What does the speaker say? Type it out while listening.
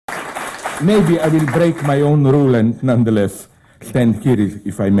maybe I will break my own rule and nonetheless stand here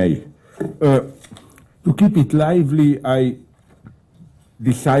if I may. To keep it lively, I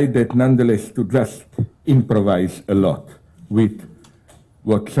decided nonetheless to just improvise a lot with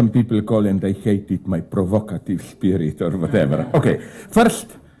what some people call, and I hate it, my provocative spirit or whatever. Okay,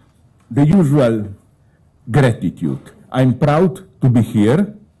 first, the usual gratitude. I'm proud to be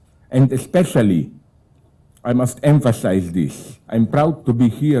here, and especially, I must emphasize this, I'm proud to be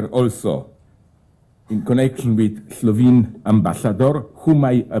here also in connection with Slovene ambassador, whom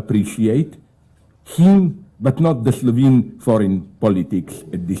I appreciate, him, but not the Slovene foreign politics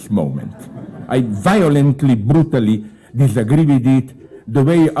at this moment. I violently, brutally disagree with it. The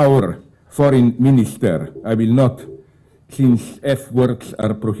way our foreign minister, I will not, since F words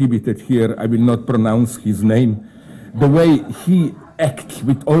are prohibited here, I will not pronounce his name, the way he acts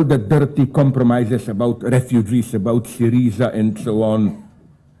with all the dirty compromises about refugees, about Syriza and so on,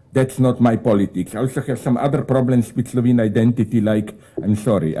 that's not my politics. I also have some other problems with Slovene identity, like, I'm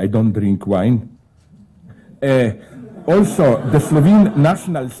sorry, I don't drink wine. Also, the Slovene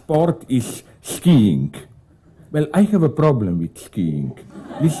national sport is skiing. Well, I have a problem with skiing.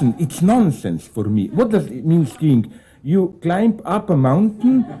 Listen, it's nonsense for me. What does it mean, skiing? You climb up a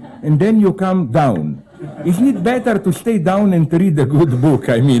mountain and then you come down. Isn't it better to stay down and read a good book?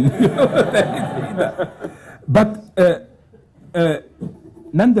 I mean, but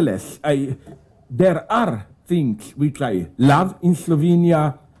nonetheless, there are things which I love in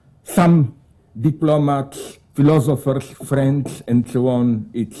Slovenia. Some diplomats, philosophers, friends, and so on.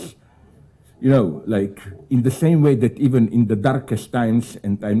 It's, you know, like in the same way that even in the darkest times,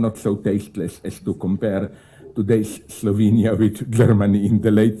 and I'm not so tasteless as to compare today's Slovenia with Germany in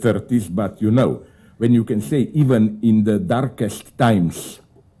the late 30s, but you know, when you can say even in the darkest times,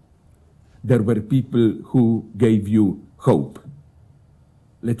 there were people who gave you hope.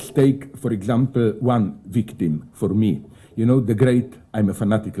 Let's take, for example, one victim for me. You know, the great, I'm a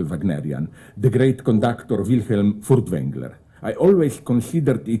fanatical Wagnerian, the great conductor Wilhelm Furtwängler. I always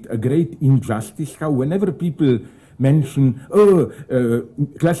considered it a great injustice how whenever people mention,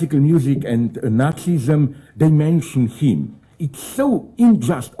 classical music and Nazism, they mention him. It's so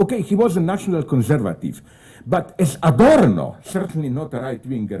unjust. Okay, he was a national conservative, but as Adorno, certainly not a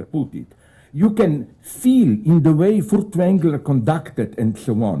right-winger, put it, you can feel in the way Furtwängler conducted and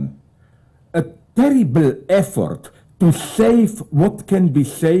so on, a terrible effort to save what can be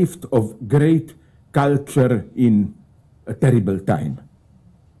saved of great culture in a terrible time.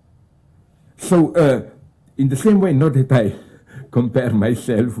 So, in the same way, not that I compare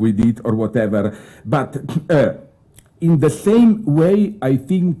myself with it or whatever, but in the same way, I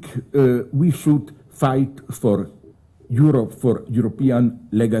think we should fight for Europe, for European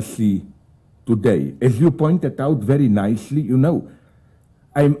legacy today. As you pointed out very nicely, you know,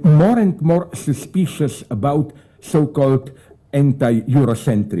 I'm more and more suspicious about so-called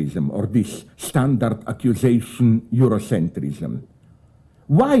anti-Eurocentrism, or this standard accusation Eurocentrism.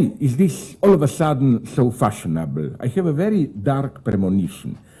 Why is this all of a sudden so fashionable? I have a very dark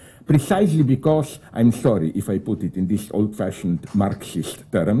premonition, precisely because, I'm sorry if I put it in these old-fashioned Marxist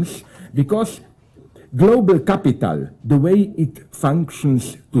terms, because global capital, the way it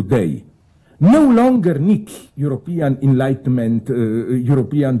functions today, no longer needs European enlightenment,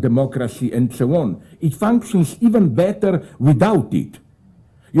 European democracy, and so on. It functions even better without it.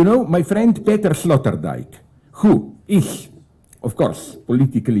 You know, my friend Peter Sloterdijk, who is, of course,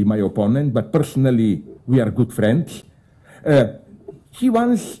 politically my opponent, but personally we are good friends, he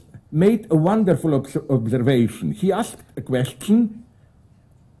once made a wonderful observation. He asked a question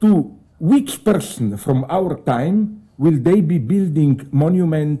to which person from our time will they be building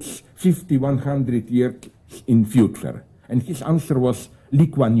monuments 50, 100 years in future? And his answer was Lee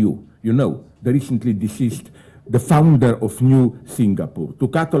Kuan Yew, you know, the recently deceased, the founder of New Singapore. To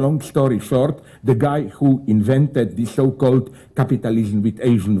cut a long story short, the guy who invented the so-called capitalism with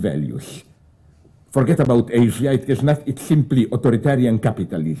Asian values. Forget about Asia, it's simply authoritarian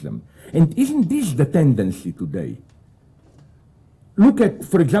capitalism. And isn't this the tendency today? Look at,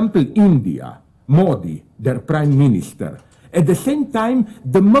 for example, India. Modi, their prime minister. At the same time,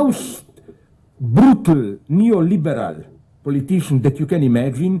 the most brutal neoliberal politician that you can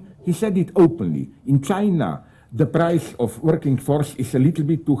imagine, he said it openly. In China, the price of working force is a little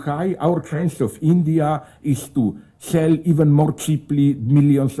bit too high. Our chance of India is to sell even more cheaply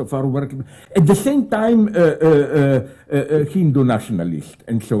millions of our workers. At the same time, Hindu nationalist,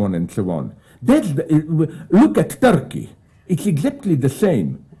 and so on and so on. Look at Turkey. It's exactly the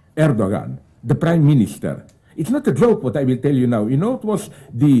same. Erdogan, the prime minister. It's not a joke what I will tell you now. You know what was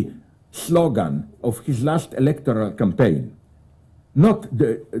the slogan of his last electoral campaign? not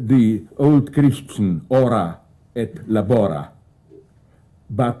the old Christian ora et labora,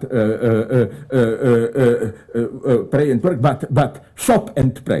 but pray and work, but shop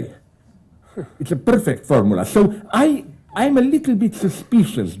and pray. It's a perfect formula. So I'm a little bit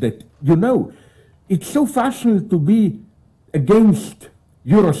suspicious that, you know, it's so fashionable to be against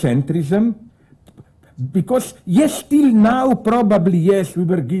Eurocentrism, because yes, still now, probably yes, we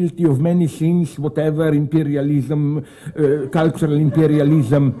were guilty of many things, whatever, imperialism, cultural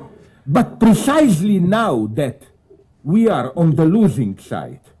imperialism, but precisely now that we are on the losing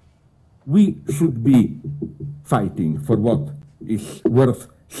side, we should be fighting for what is worth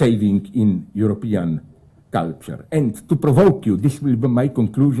saving in European culture. And to provoke you, this will be my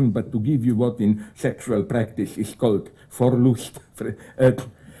conclusion, but to give you what in sexual practice is called Vorlust.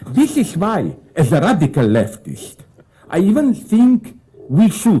 This is why, as a radical leftist, I even think we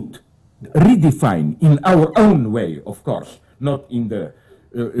should redefine in our own way, of course, not in the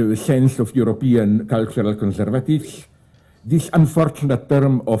sense of European cultural conservatives, this unfortunate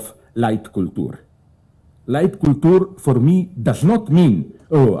term of light culture. Light culture, for me, does not mean,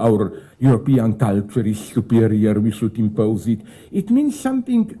 oh, our European culture is superior, we should impose it. It means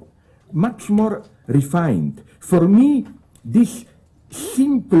something much more refined. For me, this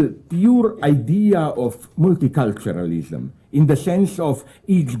simple, pure idea of multiculturalism, in the sense of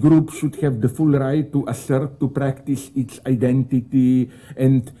each group should have the full right to assert, to practice its identity,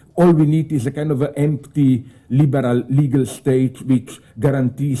 and all we need is a kind of an empty liberal legal state which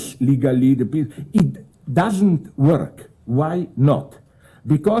guarantees legally the people. It doesn't work. Why not?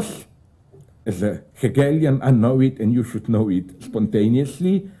 Because, as a Hegelian, I know it, and you should know it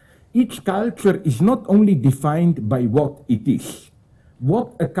spontaneously, each culture is not only defined by what it is.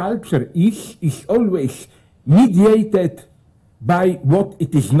 What a culture is always mediated by what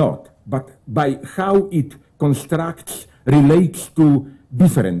it is not, but by how it constructs, relates to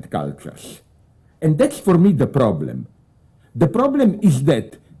different cultures. And that's for me the problem. The problem is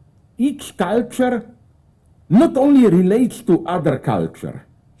that each culture not only relates to other culture,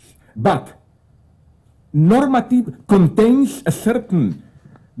 but contains a certain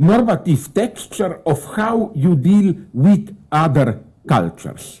normative texture of how you deal with other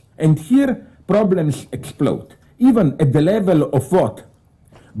cultures. And here problems explode, even at the level of what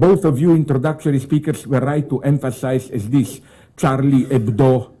both of you introductory speakers were right to emphasize as this Charlie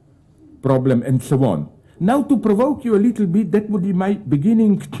Hebdo problem and so on. Now, to provoke you a little bit, that would be my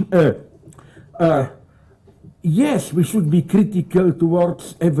beginning. Yes, we should be critical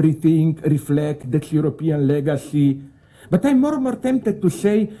towards everything, reflect that's European legacy. But I'm more tempted to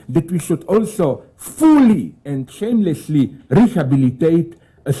say that we should also fully and shamelessly rehabilitate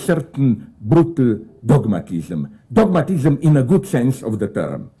a certain brutal dogmatism. Dogmatism in a good sense of the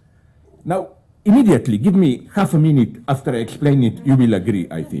term. Now, immediately, give me half a minute after I explain it, you will agree,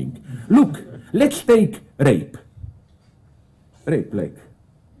 I think. Look, let's take rape. Rape, like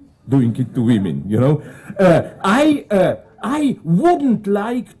doing it to women, you know. I wouldn't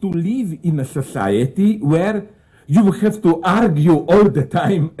like to live in a society where you have to argue all the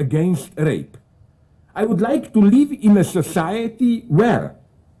time against rape. I would like to live in a society where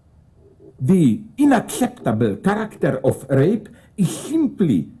the unacceptable character of rape is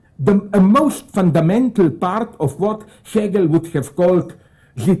simply a most fundamental part of what Hegel would have called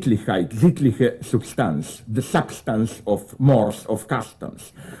Sittlichkeit, sittliche Substanz, the substance of mores, of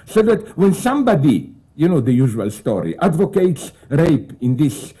customs. So that when somebody, you know the usual story, advocates rape in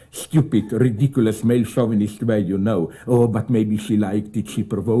this stupid, ridiculous, male chauvinist way, you know, oh, but maybe she liked it, she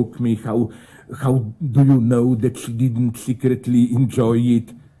provoked me, how do you know that she didn't secretly enjoy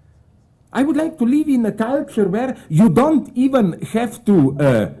it? I would like to live in a culture where you don't even have to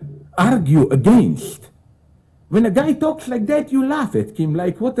argue against. When a guy talks like that, you laugh at him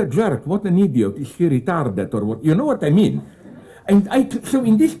like, what a jerk, what an idiot, is he retarded or what? You know what I mean? And so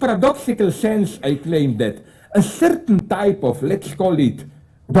in this paradoxical sense, I claim that a certain type of, let's call it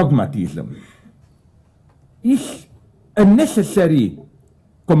dogmatism, is a necessary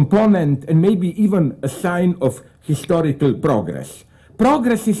component and maybe even a sign of historical progress.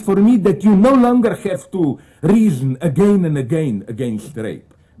 Progress is for me that you no longer have to reason again and again against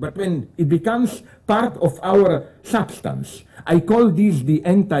rape. But when it becomes part of our substance, I call this the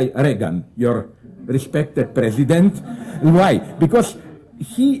anti-Reagan, your respected president. Why? Because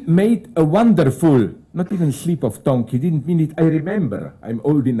he made a wonderful, not even slip of tongue, he didn't mean it, I remember, I'm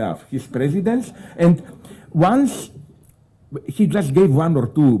old enough, his presidents, and once he just gave one or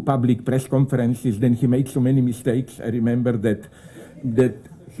two public press conferences, then he made so many mistakes, I remember that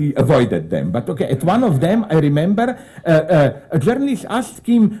he avoided them. But okay, at one of them, I remember, a journalist asked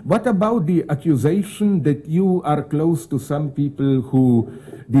him, what about the accusation that you are close to some people who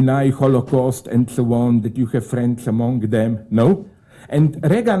deny Holocaust and so on, that you have friends among them? No? And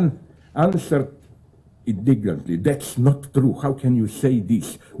Reagan answered indignantly, that's not true. How can you say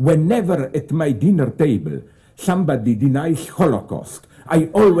this? Whenever at my dinner table somebody denies Holocaust, I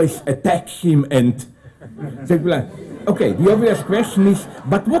always attack him and say, okay, the obvious question is,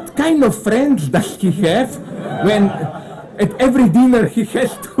 but what kind of friends does he have when at every dinner he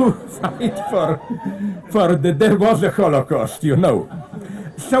has to fight for that there was a Holocaust, you know?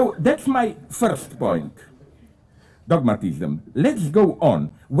 So that's my first point. Dogmatism. Let's go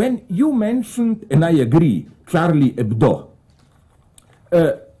on. When you mentioned, and I agree, Charlie Hebdo,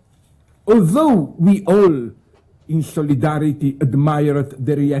 although we all in solidarity admired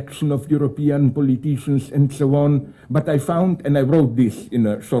the reaction of European politicians and so on, but I found, and I wrote this in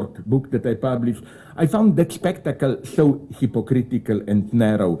a short book that I published, I found that spectacle so hypocritical and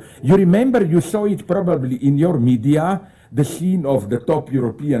narrow. You remember, you saw it probably in your media, the scene of the top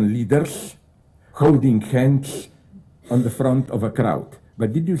European leaders holding hands on the front of a crowd.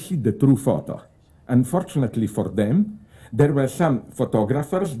 But did you see the true photo? Unfortunately for them, there were some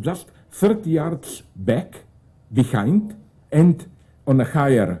photographers just 30 yards back, behind, and on a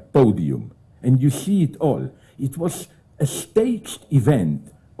higher podium. And you see it all. It was a staged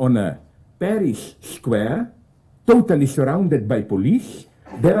event on a Paris square, totally surrounded by police.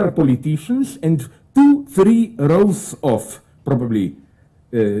 There are politicians and 2-3 rows of probably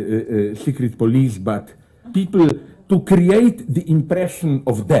secret police, but people to create the impression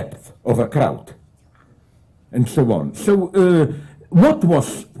of depth of a crowd, and so on. So what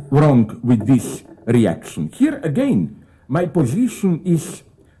was wrong with this reaction? Here again, my position is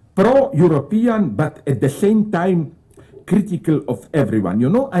pro-European, but at the same time critical of everyone. You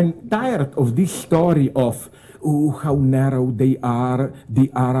know, I'm tired of this story of, oh, how narrow they are, the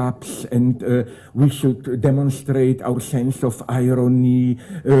Arabs, and we should demonstrate our sense of irony,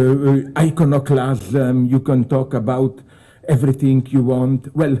 iconoclasm, you can talk about everything you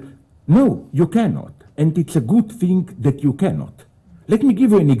want. Well, no, you cannot. And it's a good thing that you cannot. Let me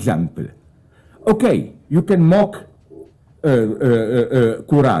give you an example. Okay, you can mock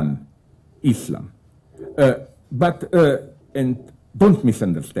Quran, Islam, and don't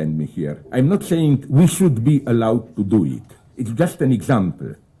misunderstand me here. I'm not saying we should be allowed to do it. It's just an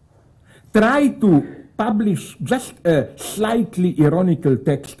example. Try to publish just a slightly ironical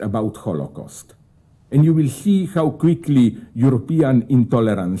text about Holocaust, and you will see how quickly European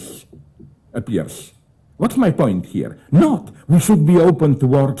intolerance appears. What's my point here? Not we should be open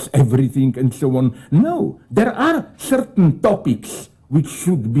towards everything and so on. No, there are certain topics which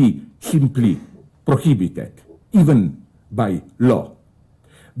should be simply prohibited, even by law.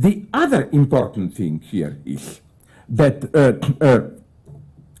 The other important thing here is that,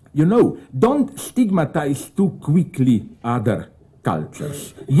 you know, don't stigmatize too quickly other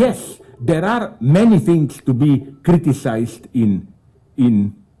cultures. Yes, there are many things to be criticized in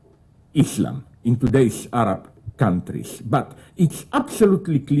Islam, in today's Arab countries. But it's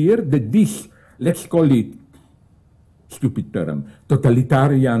absolutely clear that this, let's call it, stupid term,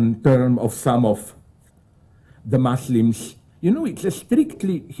 totalitarian term of some of the Muslims, you know, it's a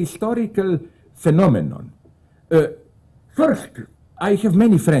strictly historical phenomenon. First, I have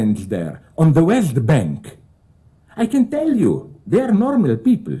many friends there. On the West Bank, I can tell you, they are normal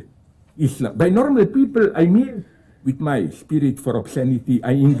people. Islam. By normal people, I mean, with my spirit for obscenity,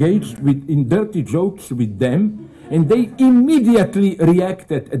 I engaged in dirty jokes with them, and they immediately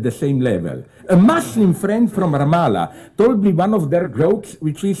reacted at the same level. A Muslim friend from Ramallah told me one of their jokes,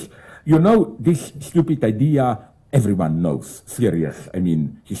 which is, you know, this stupid idea everyone knows, serious, I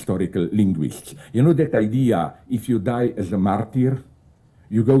mean, historical linguists. You know that idea, if you die as a martyr,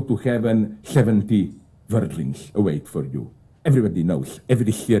 you go to heaven, 70 virgins await for you. Everybody knows,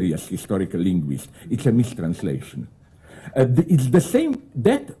 every serious historical linguist, it's a mistranslation. It's the same,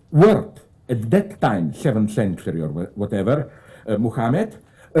 that word at that time, 7th century or whatever, Muhammad,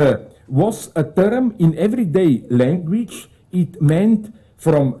 was a term in everyday language. It meant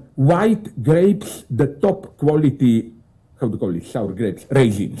from white grapes, the top quality, how do you call it, sour grapes,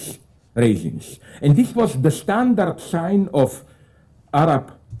 raisins. And this was the standard sign of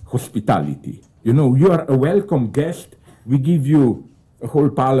Arab hospitality. You know, you are a welcome guest, we give you a whole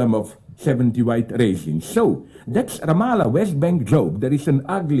palm of 70 white raisins. So that's Ramallah, West Bank joke. There is an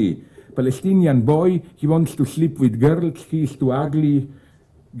ugly Palestinian boy, he wants to sleep with girls, he is too ugly,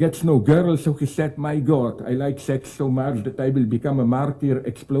 gets no girl, so he said, my God, I like sex so much that I will become a martyr,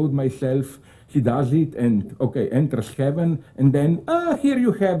 explode myself. He does it and, okay, enters heaven, and then, here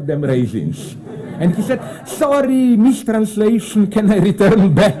you have them raisins. And he said, sorry, mistranslation, can I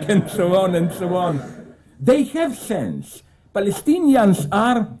return back, and so on and so on. They have sense. Palestinians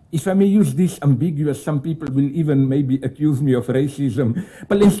are, if I may use this ambiguous, some people will even maybe accuse me of racism.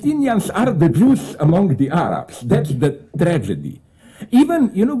 Palestinians are the Jews among the Arabs. That's the tragedy.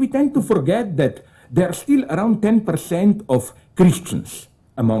 Even, we tend to forget that there are still around 10% of Christians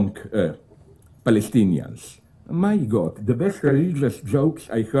among Palestinians. My God, the best religious jokes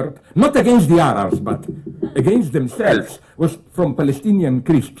I heard, not against the Arabs, but against themselves, was from Palestinian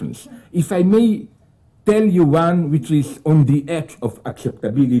Christians. If I may tell you one which is on the edge of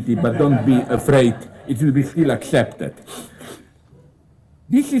acceptability, but don't be afraid, it will be still accepted.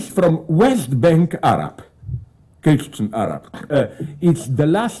 This is from West Bank Arab, Christian Arab. It's the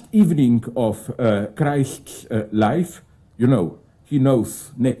last evening of Christ's life. He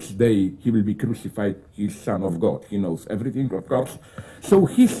knows next day he will be crucified, he's Son of God. He knows everything, of course. So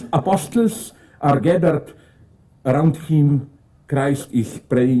his apostles are gathered around him. Christ is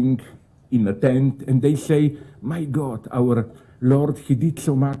praying in a tent, and they say, my God, our Lord, he did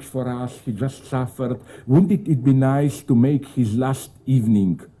so much for us, he just suffered. Wouldn't it be nice to make his last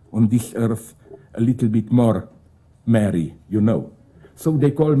evening on this earth a little bit more merry, So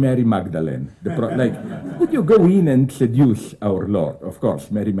they call Mary Magdalene. Would you go in and seduce our Lord? Of course,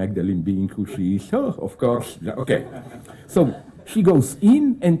 Mary Magdalene being who she is. Oh, of course. Okay. So she goes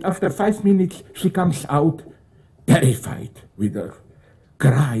in, and after 5 minutes, she comes out terrified with a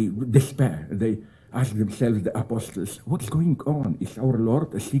cry, despair. They ask themselves, the apostles, what's going on? Is our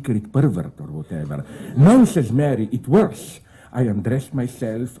Lord a secret pervert or whatever? No, says Mary, it worse. I undressed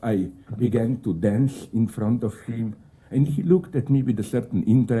myself. I began to dance in front of him. And he looked at me with a certain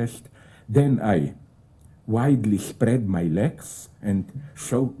interest. Then I widely spread my legs and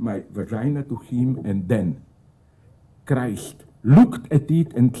showed my vagina to him. And then Christ looked at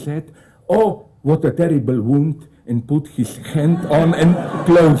it and said, oh, what a terrible wound, and put his hand on and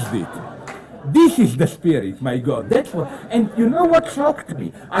closed it. This is the spirit, my God. That's what. And you know what shocked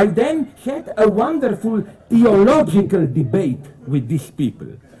me? I then had a wonderful theological debate with these people.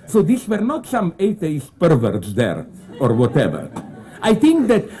 So these were not some atheist perverts there or whatever. I think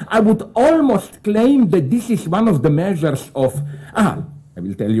that I would almost claim that this is one of the measures of, I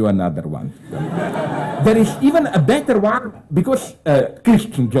will tell you another one. There is even a better one, because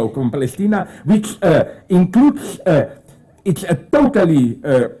Christian joke from Palestine, which includes, it's a totally,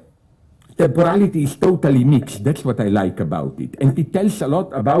 temporality is totally mixed. That's what I like about it. And it tells a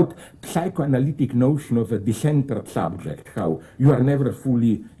lot about psychoanalytic notion of a decentered subject, how you are never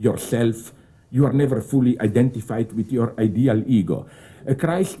fully yourself, you are never fully identified with your ideal ego.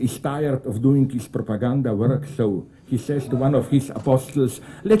 Christ is tired of doing his propaganda work, so he says to one of his apostles,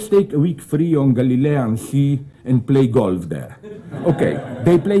 let's take a week free on Galilean Sea and play golf there. Okay,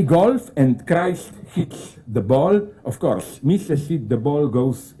 they play golf and Christ hits the ball. Of course, misses it, the ball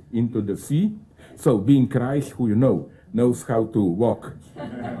goes into the sea. So being Christ, who knows how to walk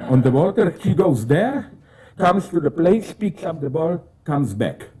on the water, he goes there, comes to the place, picks up the ball, comes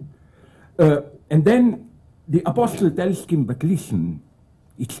back. And then the apostle tells him, but listen,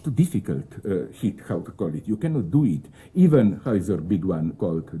 it's too difficult, how to call it. You cannot do it. Even, how is your big one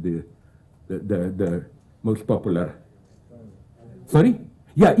called, the most popular? Sorry?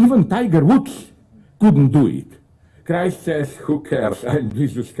 Yeah, even Tiger Woods couldn't do it. Christ says, who cares? I'm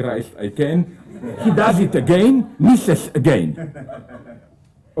Jesus Christ, I can. He does it again, misses again.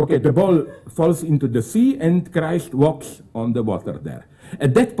 Okay, the ball falls into the sea and Christ walks on the water there.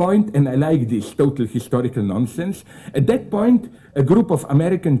 At that point, and I like this total historical nonsense, at that point, a group of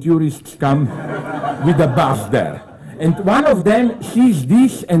American tourists come with a bus there. And one of them sees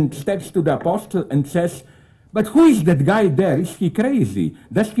this and steps to the apostle and says, but who is that guy there? Is he crazy?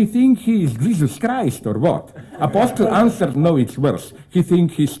 Does he think he is Jesus Christ or what? Apostle answered, no, it's worse. He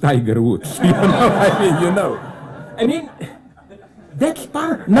thinks he's Tiger Woods. I mean, that's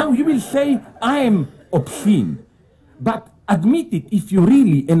part. Now you will say, I am obscene. But admit it if you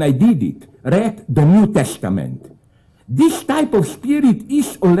really, and I did it, read the New Testament. This type of spirit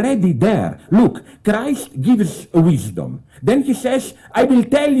is already there. Look, Christ gives wisdom. Then he says, I will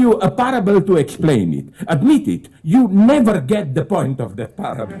tell you a parable to explain it. Admit it, you never get the point of that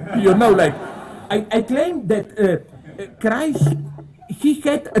parable. I claim that Christ, he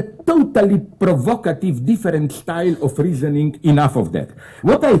had a totally provocative, different style of reasoning, enough of that.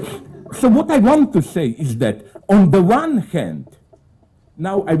 So what I want to say is that, on the one hand,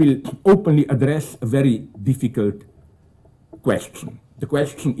 now I will openly address a very difficult question. The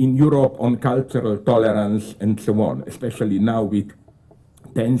question in Europe on cultural tolerance and so on, especially now with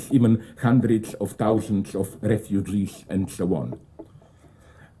tens, even hundreds of thousands of refugees and so on.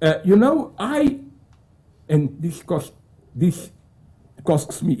 You know, and this costs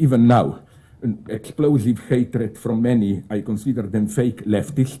me even now, an explosive hatred from many, I consider them fake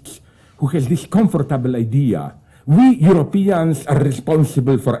leftists, who has this comfortable idea. We Europeans are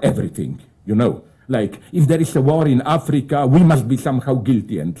responsible for everything, you know. Like, if there is a war in Africa, we must be somehow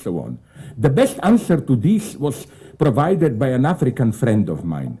guilty and so on. The best answer to this was provided by an African friend of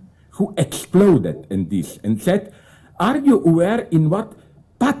mine who exploded in this and said, are you aware in what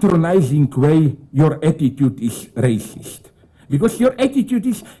patronizing way your attitude is racist? Because your attitude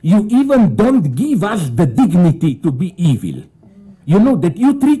is, you even don't give us the dignity to be evil. You know, that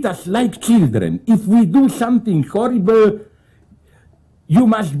you treat us like children. If we do something horrible, you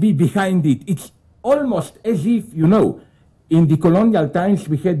must be behind it. It's almost as if, you know, in the colonial times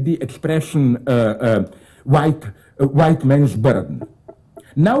we had the expression white man's burden.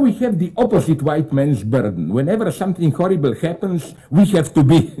 Now we have the opposite white man's burden. Whenever something horrible happens, we have to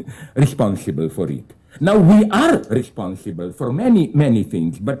be responsible for it. Now we are responsible for many, many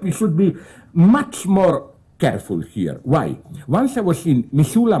things, but we should be much more careful here. Why? Once I was in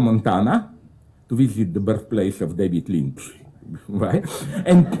Missoula, Montana, to visit the birthplace of David Lynch, right?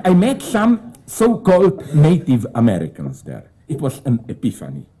 And I met some so-called Native Americans there. It was an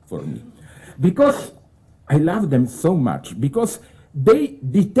epiphany for me. Because I love them so much, because they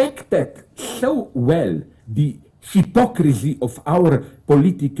detected so well the hypocrisy of our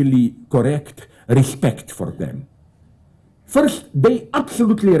politically correct respect for them. First, they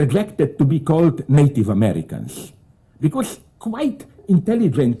absolutely rejected to be called Native Americans, because quite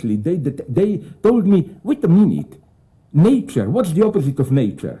intelligently they told me, wait a minute, nature, what's the opposite of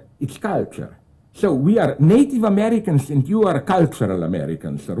nature? It's culture. So we are Native Americans and you are cultural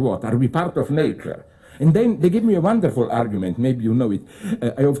Americans, or what? Are we part of nature? And then they gave me a wonderful argument, maybe you know it,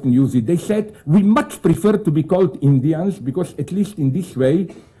 I often use it. They said, we much prefer to be called Indians because at least in this way,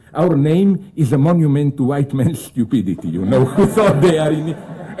 our name is a monument to white man's stupidity, you know, who thought they are in it.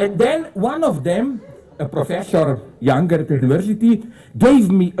 And then one of them, a professor younger at the university,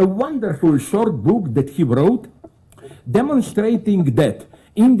 gave me a wonderful short book that he wrote demonstrating that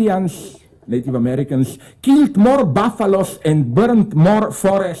Indians, Native Americans, killed more buffaloes and burned more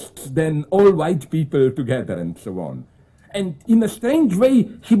forests than all white people together and so on. And in a strange way,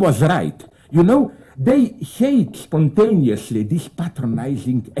 he was right. You know, they hate spontaneously this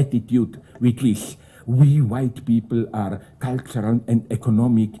patronizing attitude, which is, we white people are cultural and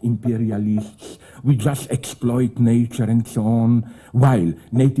economic imperialists. We just exploit nature and so on, while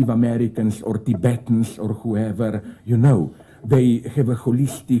Native Americans or Tibetans or whoever, you know, they have a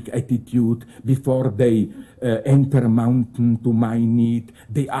holistic attitude. Before they enter a mountain to mine it,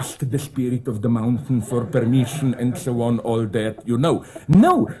 they ask the spirit of the mountain for permission and so on, all that, you know.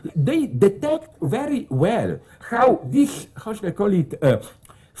 No, they detect very well how this, how should I call it,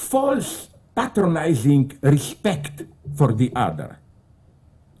 false patronizing respect for the other,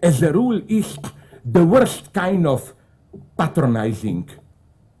 as a rule, is the worst kind of patronizing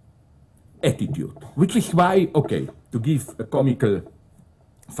attitude, which is why, okay, to give a comical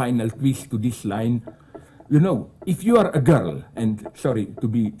final twist to this line, you know, if you are a girl, and sorry to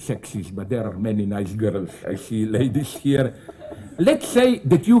be sexist, but there are many nice girls, I see ladies here. Let's say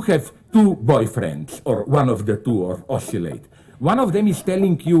that you have two boyfriends, or one of the two, or oscillate. One of them is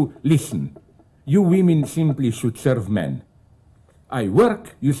telling you, listen, you women simply should serve men. I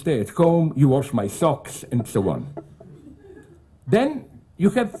work, you stay at home, you wash my socks, and so on. Then you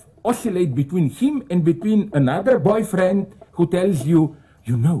have oscillate between him and between another boyfriend who tells you,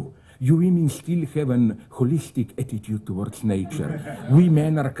 you know, you women still have an holistic attitude towards nature. We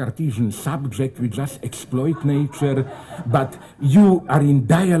men are Cartesian subject, we just exploit nature, but you are in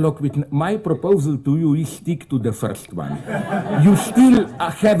dialogue with... My proposal to you is stick to the first one. You still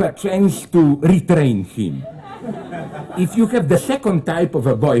have a chance to retrain him. If you have the second type of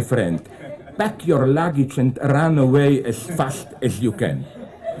a boyfriend, pack your luggage and run away as fast as you can.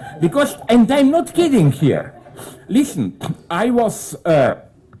 Because, and I'm not kidding here. Listen, I was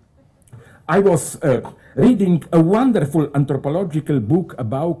reading a wonderful anthropological book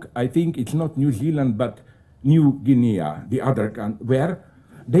about, I think it's not New Zealand, but New Guinea, the other country, where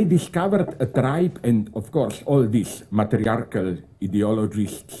they discovered a tribe, and of course all these matriarchal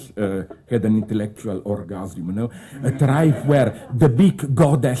ideologists had an intellectual orgasm, you know, a tribe where the big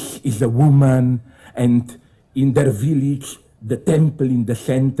goddess is a woman, and in their village, the temple in the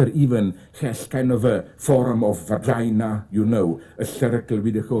center even has kind of a form of vagina, you know, a circle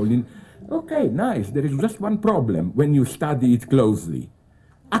with a hole in. Okay, nice. There is just one problem when you study it closely.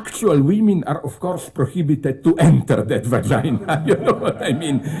 actual women are, of course, prohibited to enter that vagina. You know what I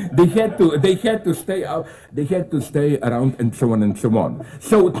mean? They had to stay out. They had to stay around, and so on and so on.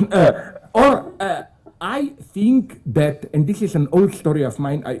 So, I think that, and this is an old story of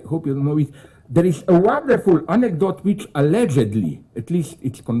mine. I hope you know it. There is a wonderful anecdote which allegedly, at least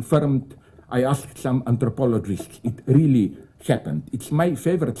it's confirmed. I asked some anthropologists. It really happened. It's my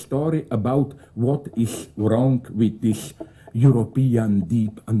favorite story about what is wrong with this European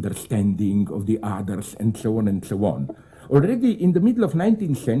deep understanding of the others, and so on and so on. Already in the middle of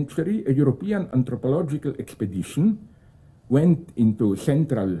 19th century, a European anthropological expedition went into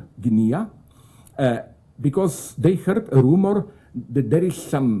central Guinea because they heard a rumor that there is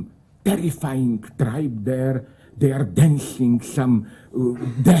some terrifying tribe there. They are dancing some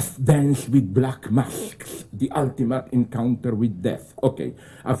death dance with black masks, the ultimate encounter with death. Okay,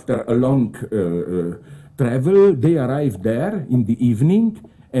 after a long travel, they arrived there in the evening,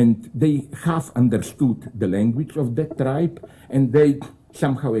 and they half understood the language of that tribe, and they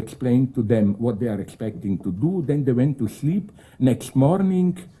somehow explained to them what they are expecting to do. Then they went to sleep. Next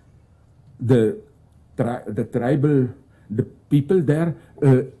morning, the people there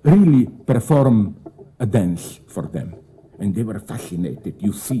really perform a dance for them. And they were fascinated.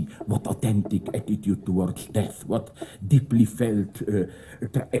 You see what authentic attitude towards death, what deeply felt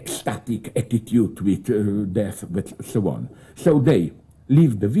ecstatic attitude with death, but so on. So they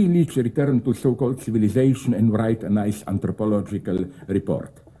leave the village, return to so-called civilization, and write a nice anthropological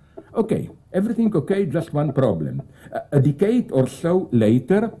report. Okay, everything okay, just one problem. A decade or so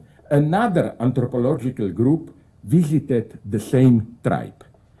later, another anthropological group visited the same tribe.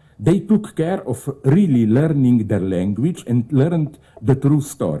 They took care of really learning their language and learned the true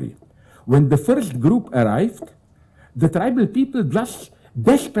story. When the first group arrived, the tribal people just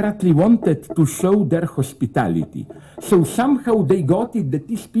desperately wanted to show their hospitality. So somehow they got it that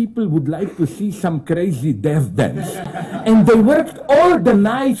these people would like to see some crazy death dance. And they worked all the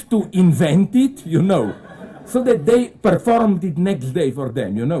night to invent it, you know, so that they performed it next day for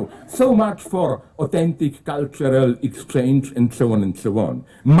them, you know. So much for authentic cultural exchange and so on and so on.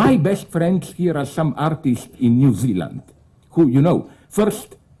 My best friends here are some artists in New Zealand who, you know,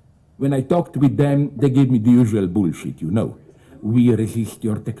 first, when I talked with them, they gave me the usual bullshit, you know. We resist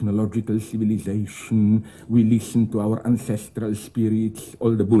your technological civilization, we listen to our ancestral spirits,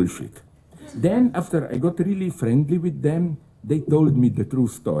 all the bullshit. Then, after I got really friendly with them, they told me the true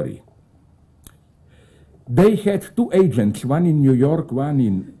story. They had two agents, one in New York, one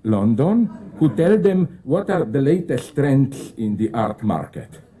in London, who tell them what are the latest trends in the art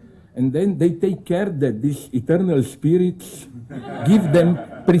market. And then they take care that these eternal spirits give them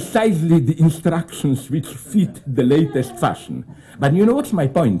precisely the instructions which fit the latest fashion. But you know what's my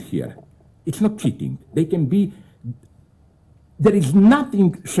point here? It's not cheating. They can be, there is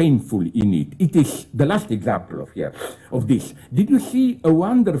nothing shameful in it. It is the last example of this. Did you see a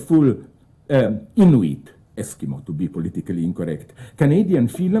wonderful Inuit, Eskimo to be politically incorrect, Canadian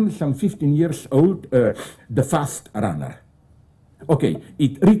film, some 15 years old, The Fast Runner? Okay,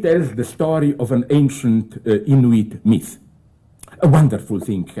 it retells the story of an ancient Inuit myth. A wonderful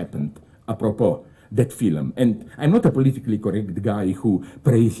thing happened apropos that film. And I'm not a politically correct guy who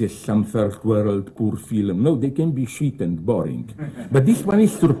praises some third world poor film. No, they can be shit and boring. But this one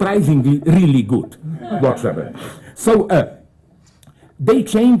is surprisingly really good. Whatever. So they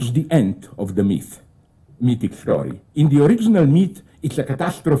changed the end of the mythic story. In the original myth, it's a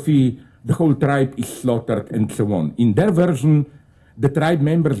catastrophe, the whole tribe is slaughtered and so on. In their version, the tribe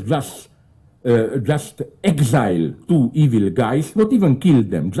members just exile two evil guys, not even kill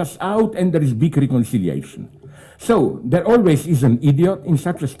them, just out, and there is big reconciliation. So there always is an idiot in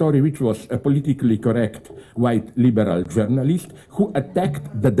such a story, which was a politically correct white liberal journalist who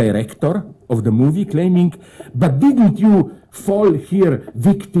attacked the director of the movie, claiming, but didn't you fall here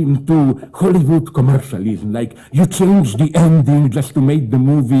victim to Hollywood commercialism? Like you changed the ending just to make the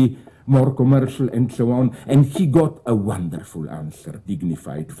movie more commercial and so on. And he got a wonderful answer,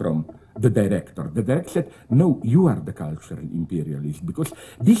 dignified, from the director. The director said, no, you are the cultural imperialist, because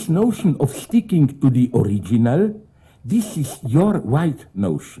this notion of sticking to the original, this is your white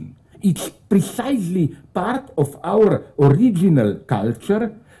notion. It's precisely part of our original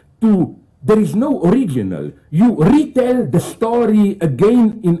culture to, there is no original. You retell the story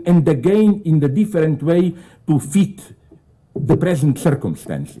again and again in a different way to fit the present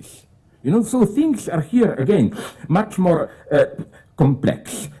circumstances. You know, so things are here, again, much more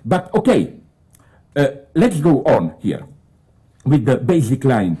complex. But okay, let's go on here with the basic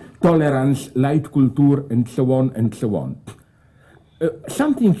line, tolerance, light culture, and so on and so on.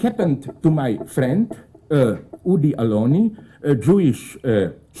 Something happened to my friend, Udi Aloni, a Jewish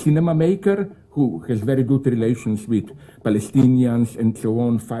cinema maker who has very good relations with Palestinians and so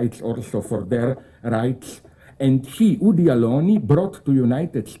on, fights also for their rights. And he, Udi Aloni, brought to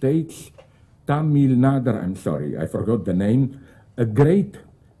United States Tamil Nadar, I'm sorry, I forgot the name, a great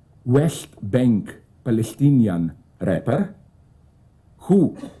West Bank Palestinian rapper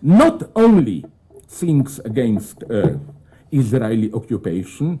who not only thinks against Israeli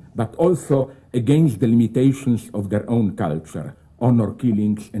occupation, but also against the limitations of their own culture, honor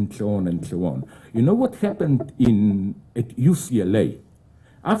killings, and so on and so on. You know what happened at UCLA?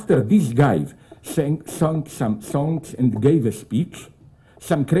 After this guy sang some songs and gave a speech,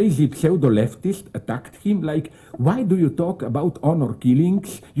 some crazy pseudo-leftist attacked him like, why do you talk about honor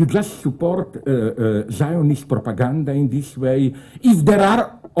killings? You just support Zionist propaganda in this way. If there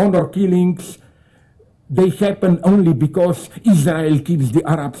are honor killings, they happen only because Israel keeps the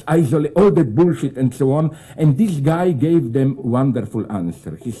Arabs isolated, all that bullshit and so on. And this guy gave them a wonderful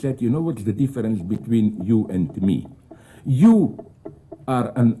answer. He said, you know what's the difference between you and me? You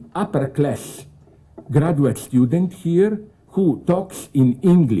are an upper class graduate student here who talks in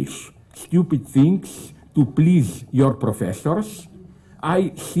English, stupid things to please your professors.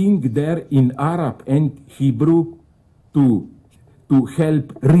 I sing there in Arab and Hebrew to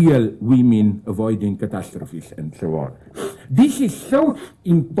help real women avoiding catastrophes and so on. This is so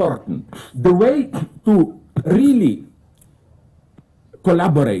important. The way to really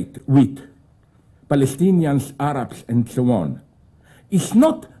collaborate with Palestinians, Arabs, and so on is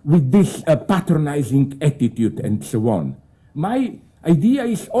not with this patronizing attitude and so on. My idea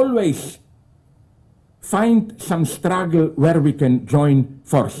is always find some struggle where we can join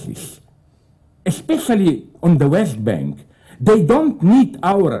forces, especially on the West Bank. They don't need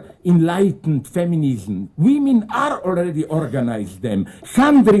our enlightened feminism. Women are already organized them.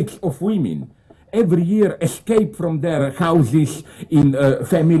 Hundreds of women every year escape from their houses in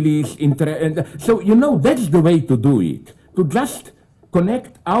families. So, you know, that's the way to do it, to just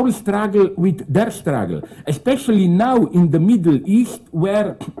connect our struggle with their struggle, especially now in the Middle East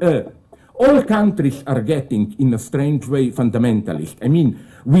where all countries are getting, in a strange way, fundamentalist. I mean,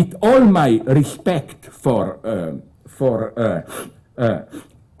 with all my respect for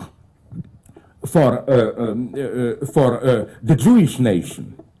the Jewish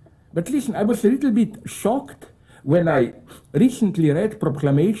nation. But listen, I was a little bit shocked when I recently read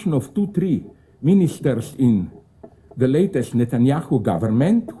proclamation of 2-3 ministers in the latest Netanyahu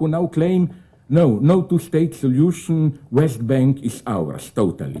government who now claim, no two-state solution, West Bank is ours,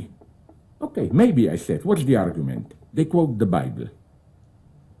 totally. Okay, maybe, I said, what's the argument? They quote the Bible.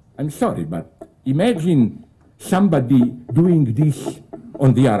 I'm sorry, but imagine somebody doing this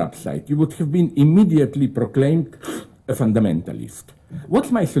on the Arab side. You would have been immediately proclaimed a fundamentalist. What's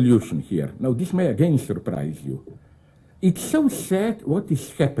my solution here? Now, this may again surprise you. It's so sad what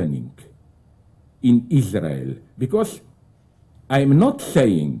is happening in Israel, because I'm not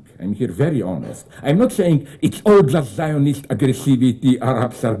saying, I'm here very honest, I'm not saying it's all just Zionist aggressivity,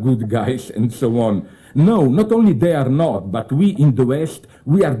 Arabs are good guys, and so on. No, not only they are not, but we in the West,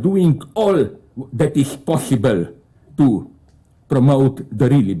 we are doing all that is possible to promote the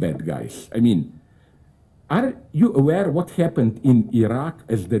really bad guys. I mean, are you aware what happened in Iraq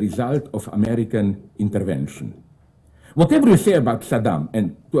as the result of American intervention? Whatever you say about Saddam,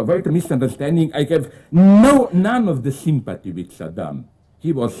 and to avoid a misunderstanding, I have none of the sympathy with Saddam.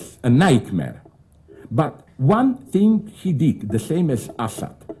 He was a nightmare. But one thing he did, the same as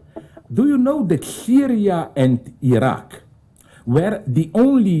Assad. Do you know that Syria and Iraq were the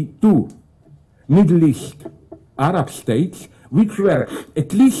only two Middle East Arab states which were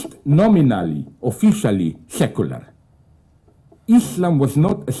at least nominally, officially secular? Islam was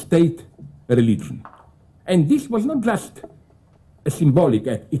not a state religion. And this was not just a symbolic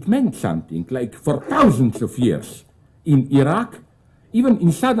act, it meant something, like for thousands of years in Iraq, even in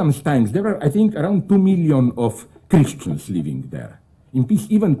Saddam's times, there were, I think, around 2 million of Christians living there. In peace,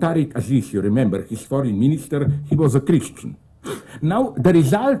 even Tariq Aziz, you remember, his foreign minister, he was a Christian. Now, the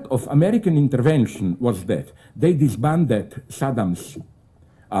result of American intervention was that they disbanded Saddam's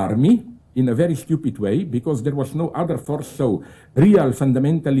army in a very stupid way, because there was no other force, so real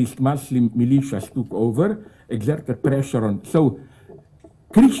fundamentalist Muslim militias took over, exerted pressure on, so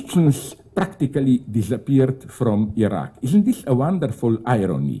Christians practically disappeared from Iraq. Isn't this a wonderful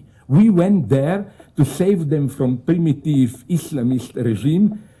irony? We went there to save them from primitive Islamist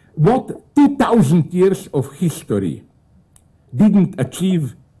regime. What 2,000 years of history didn't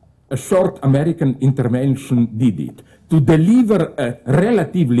achieve, a short American intervention did it. To deliver a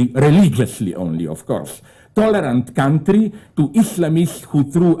relatively, religiously only, of course, tolerant country to Islamists who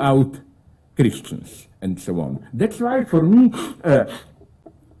threw out Christians and so on. That's why, for me,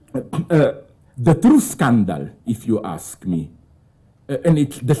 The true scandal, if you ask me, and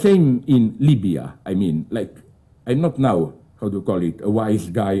it's the same in Libya. I mean, like, I'm not now, how do you call it, a wise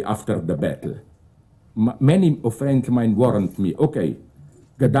guy after the battle. Many of friends of mine warned me, okay,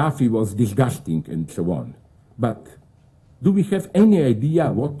 Gaddafi was disgusting and so on, but do we have any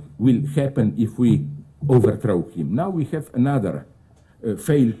idea what will happen if we overthrow him? Now we have another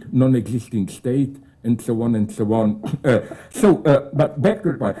failed, non-existing state, and so on and so on. But back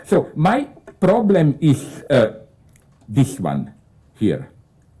to the point. So my problem is this one here.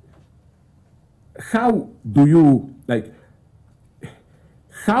 How do you,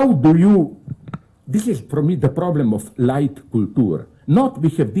 this is for me the problem of light culture. Not we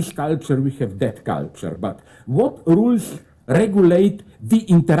have this culture, we have that culture, but what rules regulate the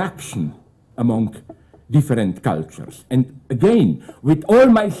interaction among different cultures? And again, with all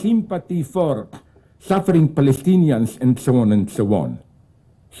my sympathy for suffering Palestinians and so on,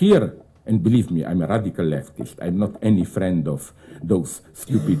 here, and believe me, I'm a radical leftist. I'm not any friend of those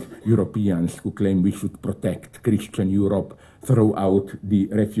stupid Europeans who claim we should protect Christian Europe, throw out the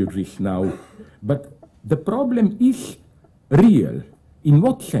refugees now. But the problem is real. In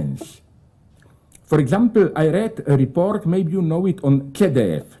what sense? For example, I read a report, maybe you know it, on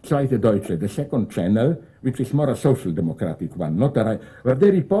ZDF, Zweite Deutsche, the second channel, which is more a social democratic one, not a right, where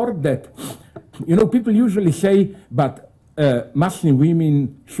they report that, you know, people usually say, but Muslim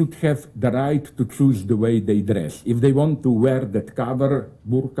women should have the right to choose the way they dress. If they want to wear that cover,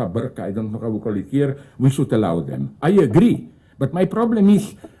 burqa, I don't know how we call it here, we should allow them. I agree. But my problem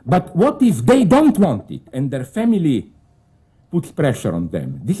is, but what if they don't want it and their family puts pressure on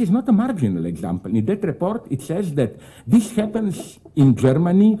them? This is not a marginal example. In that report, it says that this happens in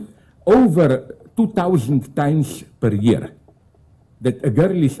Germany over 2,000 times per year. That a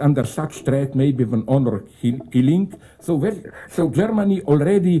girl is under such threat, maybe of an honor killing. So Germany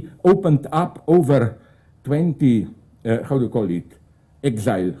already opened up over 20, how do you call it,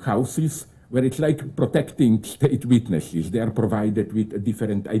 exile houses, where it's like protecting state witnesses. They are provided with a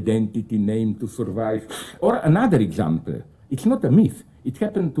different identity, name to survive. Or another example, it's not a myth. It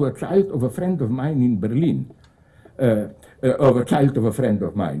happened to a child of a friend of mine in Berlin, of a child of a friend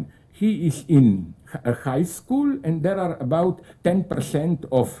of mine. He is in a high school, and there are about 10%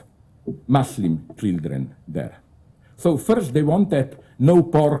 of Muslim children there. So first they wanted no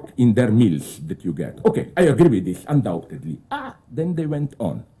pork in their meals that you get. Okay, I agree with this, undoubtedly. Then they went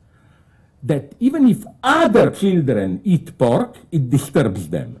on. That even if other children eat pork, it disturbs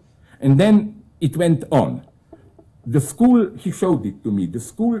them. And then it went on. The school, he showed it to me, the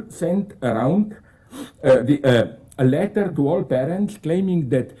school sent around a letter to all parents claiming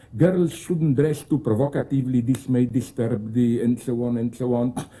that girls shouldn't dress too provocatively, this may disturb the, and so on and so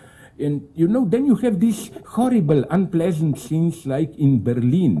on. And you know, then you have these horrible, unpleasant scenes like in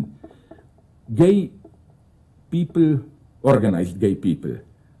Berlin. Gay people, organized gay people,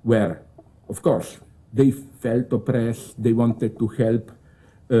 where, of course, they felt oppressed, they wanted to help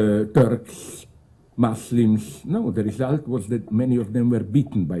Turks, Muslims. No, the result was that many of them were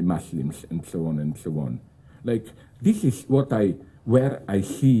beaten by Muslims and so on and so on. Like, this is where I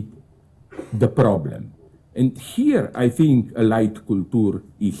see the problem. And here I think a light culture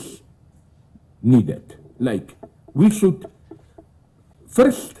is needed. Like, we should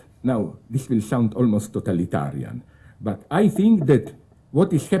first, now this will sound almost totalitarian, but I think that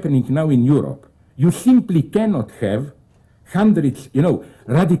what is happening now in Europe, you simply cannot have hundreds, you know,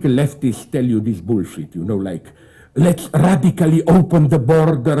 radical leftists tell you this bullshit, you know, like, let's radically open the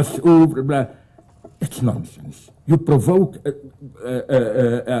borders, blah, blah. That's nonsense. You provoke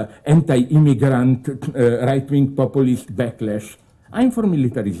anti-immigrant, right-wing populist backlash. I'm for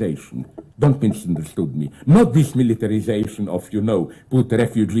militarization. Don't misunderstand me. Not this militarization of, you know, put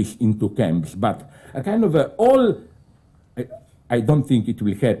refugees into camps, but a kind of I don't think it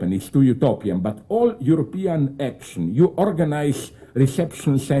will happen, it's too utopian, but all European action, you organize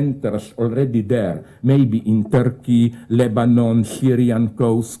reception centers already there, maybe in Turkey, Lebanon, Syrian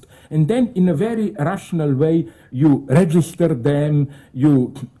coast, and then in a very rational way, you register them,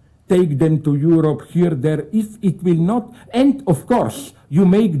 you take them to Europe, here, there, if it will not, and of course, you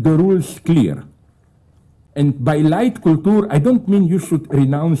make the rules clear. And by light culture, I don't mean you should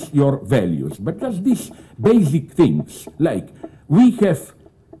renounce your values, but just these basic things, like we have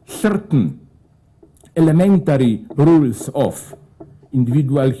certain elementary rules of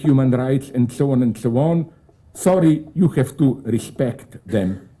individual human rights and so on and so on. Sorry, you have to respect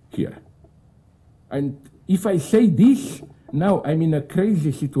them here. And if I say this, now I'm in a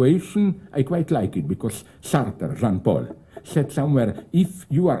crazy situation, I quite like it, because Sartre, Jean-Paul, said somewhere, if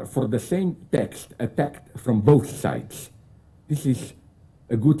you are for the same text attacked from both sides, this is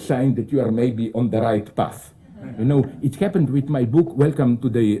a good sign that you are maybe on the right path. You know, it happened with my book, Welcome to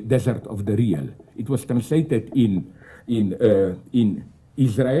the Desert of the Real. It was translated in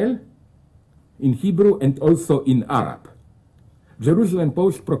Israel, in Hebrew, and also in Arab. Jerusalem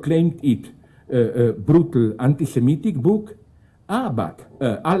Post proclaimed it a brutal anti-Semitic book, but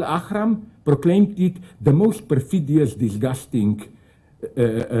Al-Ahram proclaimed it the most perfidious, disgusting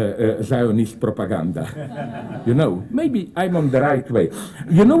Zionist propaganda. You know, maybe I'm on the right way.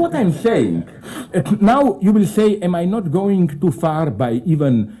 You know what I'm saying? Now you will say, am I not going too far by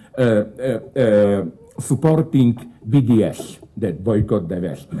even supporting BDS, that boycott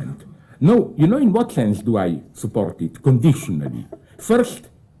divestment? No, you know in what sense do I support it? Conditionally. First,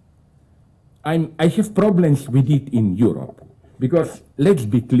 I have problems with it in Europe, because let's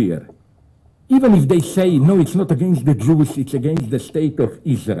be clear, even if they say, no, it's not against the Jews, it's against the state of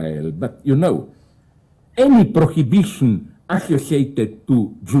Israel. But you know, any prohibition associated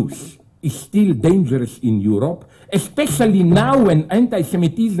to Jews is still dangerous in Europe, especially now when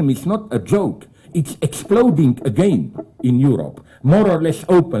anti-Semitism is not a joke. It's exploding again in Europe, more or less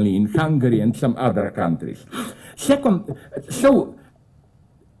openly in Hungary and some other countries. Second, so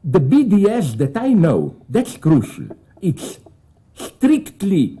the BDS that I know, that's crucial. It's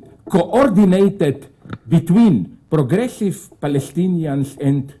strictly coordinated between progressive Palestinians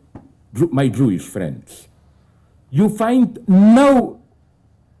and my Jewish friends. You find no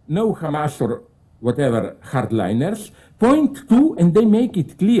Hamas or whatever hardliners point to, and they make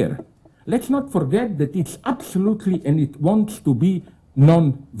it clear. Let's not forget that it's absolutely, and it wants to be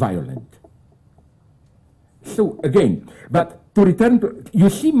non-violent. So again, but to return to, you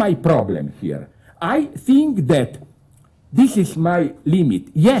see my problem here. I think that this is my limit.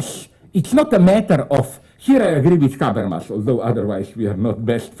 Yes, it's not a matter of, here I agree with Habermas, although otherwise we are not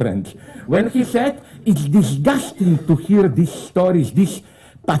best friends, when he said it's disgusting to hear these stories, this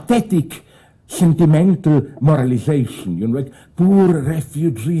pathetic, sentimental moralization, you know, like, poor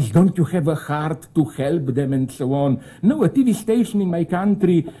refugees, don't you have a heart to help them and so on. No, a TV station in my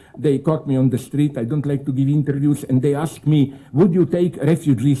country, they caught me on the street, I don't like to give interviews, and they asked me, would you take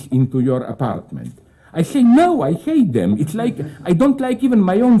refugees into your apartment? I say, no, I hate them. It's like, I don't like even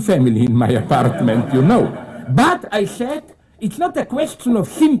my own family in my apartment, you know. But I said, it's not a question of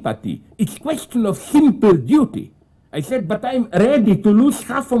sympathy, it's a question of simple duty. I said, but I'm ready to lose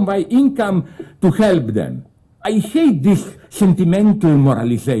half of my income to help them. I hate this sentimental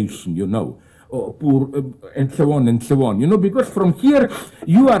moralization, you know, poor, and so on and so on. You know, because from here,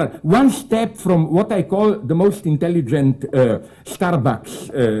 you are one step from what I call the most intelligent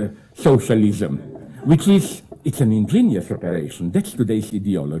Starbucks socialism, which is, it's an ingenious operation. That's today's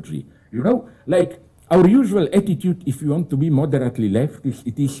ideology. You know, like, our usual attitude, if you want to be moderately leftist,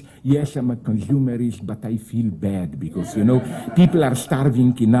 it is, yes, I'm a consumerist, but I feel bad because, you know, people are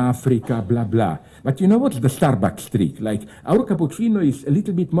starving in Africa, blah, blah. But you know what's the Starbucks trick? Like, our cappuccino is a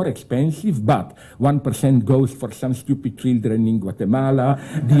little bit more expensive, but 1% goes for some stupid children in Guatemala,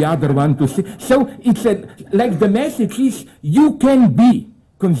 the other one to see. So it's like the message is, you can be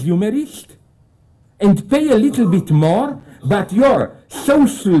consumerist and pay a little bit more, but your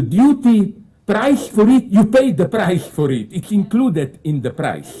social duty, price for it, you pay the price for it. It's included in the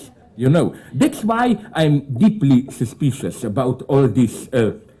price, you know. That's why I'm deeply suspicious about all this,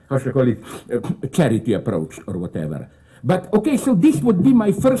 how should I call it, charity approach or whatever. But okay, so this would be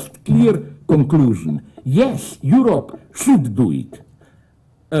my first clear conclusion. Yes, Europe should do it.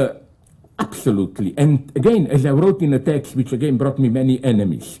 Absolutely. And again, as I wrote in a text, which again brought me many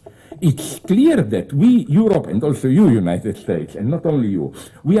enemies, it's clear that we, Europe, and also you, United States, and not only you,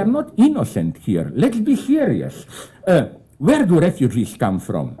 we are not innocent here. Let's be serious. Where do refugees come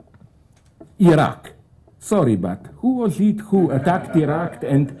from? Iraq. Sorry, but who was it who attacked Iraq?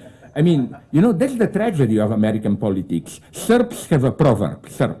 And, I mean, you know, that's the tragedy of American politics. Serbs have a proverb,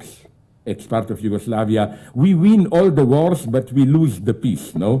 Serbs, ex-part of Yugoslavia, we win all the wars, but we lose the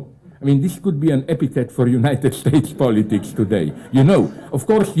peace, no? I mean, this could be an epithet for United States politics today. You know, of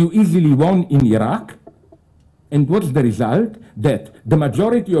course, you easily won in Iraq. And what's the result? That the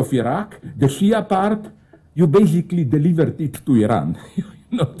majority of Iraq, the Shia part, you basically delivered it to Iran, you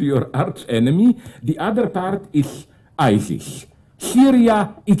know, to your arch enemy. The other part is ISIS.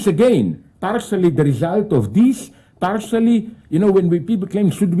 Syria, it's again partially the result of this, partially, you know, when people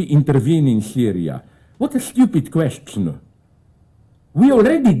claim, should we intervene in Syria? What a stupid question. We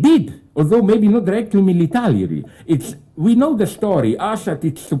already did, although maybe not directly militarily. We know the story. Assad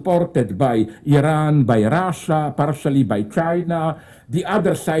is supported by Iran, by Russia, partially by China. The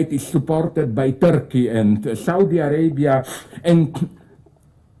other side is supported by Turkey and Saudi Arabia. And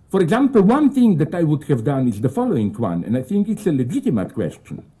For example, one thing that I would have done is the following one, and I think it's a legitimate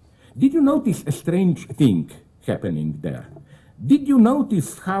question. Did you notice a strange thing happening there? Did you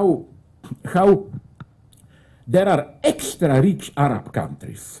notice how there are extra rich Arab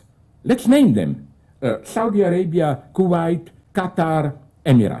countries? Let's name them. Saudi Arabia, Kuwait, Qatar,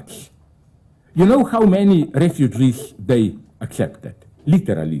 Emirates. You know how many refugees they accepted?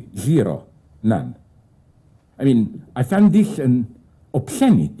 Literally, zero, none. I mean, I found this an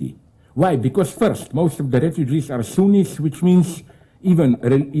obscenity. Why? Because first, most of the refugees are Sunnis, which means even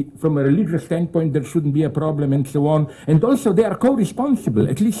from a religious standpoint, there shouldn't be a problem and so on. And also they are co-responsible,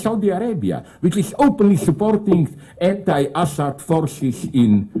 at least Saudi Arabia, which is openly supporting anti-Assad forces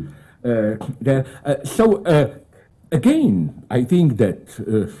in there. Again, I think that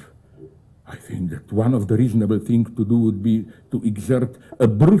one of the reasonable things to do would be to exert a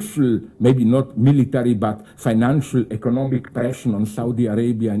brutal, maybe not military, but financial, economic pressure on Saudi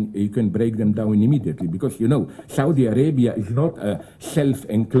Arabia, and you can break them down immediately. Because, you know, Saudi Arabia is not a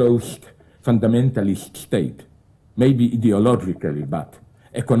self-enclosed fundamentalist state, maybe ideologically, but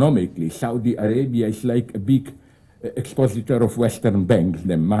economically, Saudi Arabia is like a big expositor of Western banks,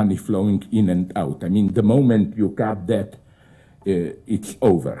 the money flowing in and out. I mean, the moment you cut that, it's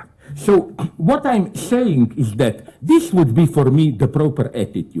over. So what I'm saying is that this would be for me the proper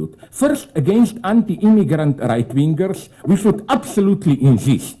attitude. First, against anti-immigrant right-wingers, we should absolutely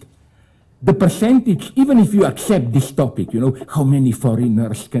insist. The percentage, even if you accept this topic, you know, how many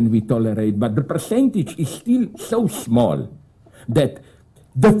foreigners can we tolerate, but the percentage is still so small that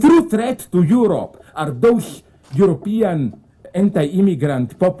the true threat to Europe are those European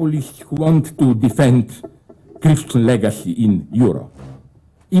anti-immigrant populists who want to defend Christian legacy in Europe.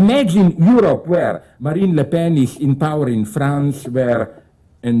 Imagine Europe where Marine Le Pen is in power in France, where,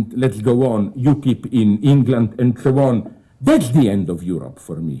 and let's go on, UKIP in England, and so on. That's the end of Europe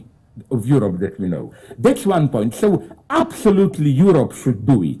for me, of Europe that we know. That's one point. So absolutely Europe should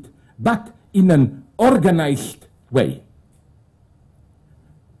do it, but in an organized way.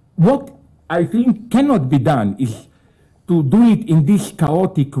 What I think cannot be done is to do it in this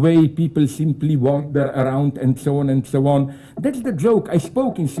chaotic way, people simply wander around and so on and so on. That's the joke. I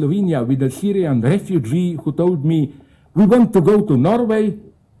spoke in Slovenia with a Syrian refugee who told me, we want to go to Norway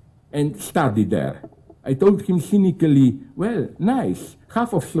and study there. I told him cynically, well, nice.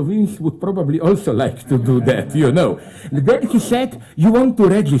 Half of Slovenes would probably also like to do that, you know. And then he said, you want to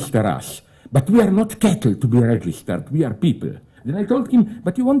register us, but we are not cattle to be registered, we are people. Then I told him,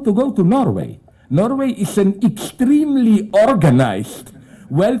 but you want to go to Norway. Norway is an extremely organized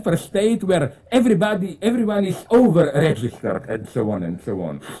welfare state where everyone is over-registered and so on and so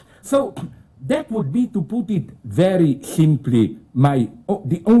on. So that would be, to put it very simply,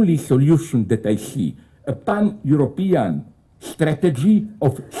 the only solution that I see, a pan-European strategy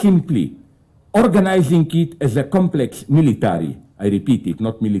of simply organizing it as a complex military. I repeat it,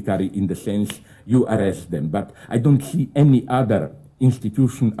 not military in the sense you arrest them, but I don't see any other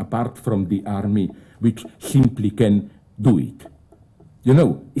institution apart from the army which simply can do it. You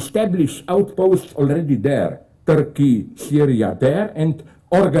know, establish outposts already there, Turkey, Syria there, and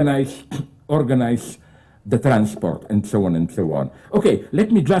organize the transport and so on and so on. Okay,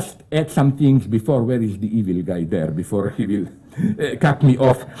 let me just add some things before, where is the evil guy there, before he will cut me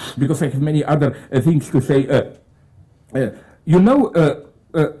off, because I have many other things to say. You know,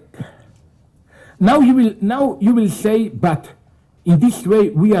 now you will say, but in this way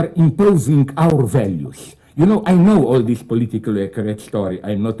we are imposing our values. You know, I know all this politically accurate story.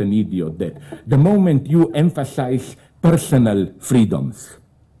 I'm not an idiot that the moment you emphasize personal freedoms,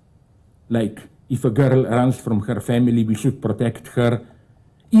 like if a girl runs from her family, we should protect her,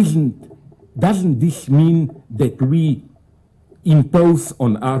 doesn't this mean that we impose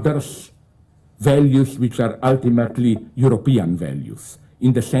on others values which are ultimately European values,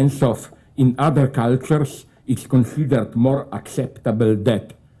 in the sense of, in other cultures, it's considered more acceptable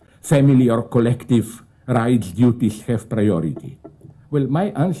that family or collective rights, duties have priority? Well,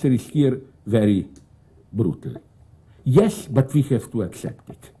 my answer is here very brutal. Yes, but we have to accept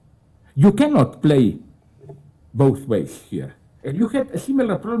it. You cannot play both ways here. And you had a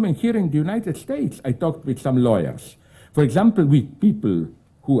similar problem here in the United States. I talked with some lawyers. For example, with people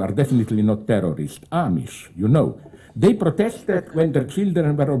who are definitely not terrorists, Amish, you know. They protested when their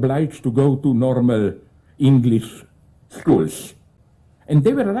children were obliged to go to normal English schools. And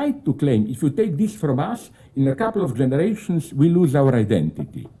they were right to claim, if you take this from us, in a couple of generations, we lose our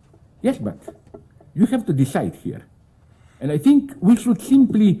identity. Yes, but you have to decide here. And I think we should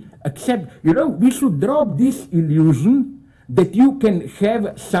simply accept, you know, we should drop this illusion that you can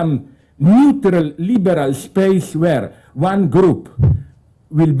have some neutral, liberal space where one group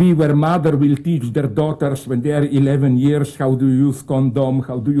will be where mother will teach their daughters when they are 11 years how do you use condom,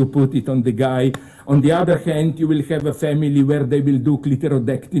 how do you put it on the guy. On the other hand, you will have a family where they will do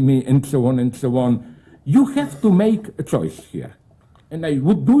clitoridectomy and so on and so on. You have to make a choice here. And I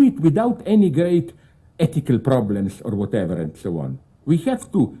would do it without any great ethical problems or whatever and so on. We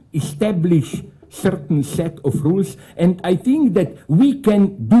have to establish certain set of rules, and I think that we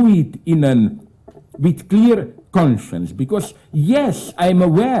can do it with clear conscience, because yes, I'm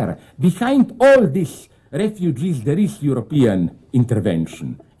aware, behind all these refugees there is European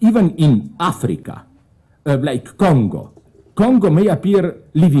intervention, even in Africa, like Congo. Congo may appear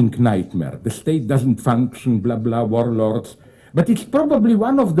living nightmare, the state doesn't function, blah, blah, warlords, but it's probably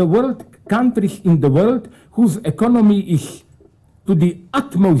one of the countries in the world whose economy is to the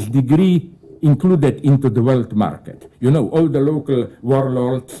utmost degree included into the world market. You know, all the local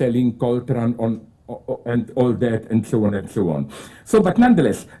warlords selling coltan and all that, and so on and so on. So, but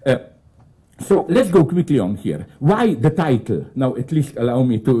nonetheless, so let's go quickly on here. Why the title? Now, at least allow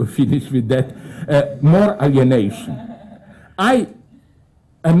me to finish with that. More alienation.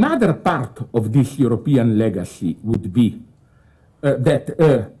 Another part of this European legacy would be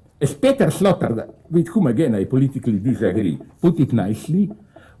that, as Peter Sloterdijk, with whom again I politically disagree, put it nicely,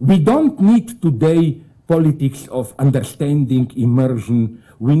 we don't need today politics of understanding, immersion.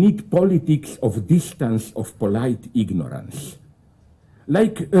 We need politics of distance, of polite ignorance.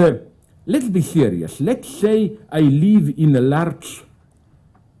 Like, let's be serious. Let's say I live in a large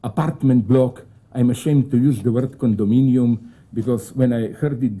apartment block. I'm ashamed to use the word condominium because when I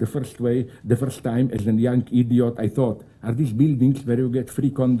heard it the first time as a young idiot, I thought, are these buildings where you get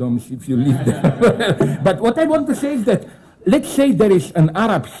free condoms if you live there? But what I want to say is that, let's say there is an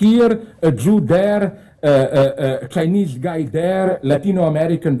Arab here, a Jew there, a Chinese guy there, Latino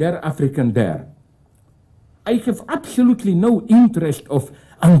American there, African there. I have absolutely no interest of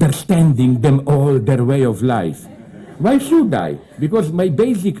understanding them all, their way of life. Why should I? Because my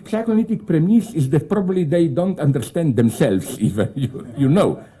basic psychoanalytic premise is that probably they don't understand themselves even, you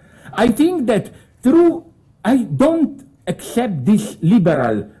know. I think that I don't accept this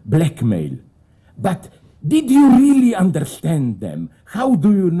liberal blackmail, but did you really understand them? How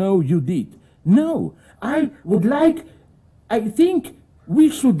do you know you did? No, I think we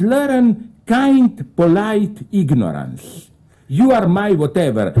should learn kind, polite ignorance. You are my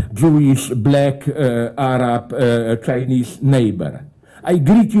whatever, Jewish, black, Arab, Chinese neighbor. I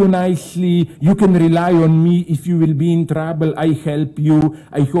greet you nicely, you can rely on me if you will be in trouble, I help you,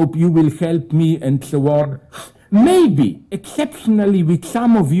 I hope you will help me, and so on. Maybe, exceptionally with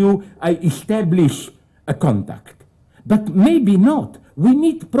some of you, I establish a contact. But maybe not. We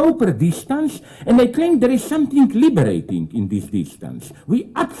need proper distance, and I claim there is something liberating in this distance.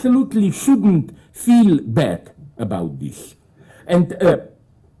 We absolutely shouldn't feel bad about this. And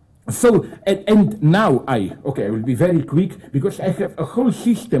now I will be very quick because I have a whole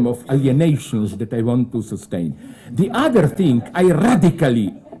system of alienations that I want to sustain. The other thing I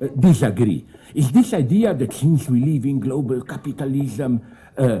radically disagree is this idea that since we live in global capitalism,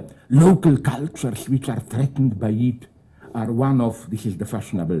 local cultures which are threatened by it are one of, this is the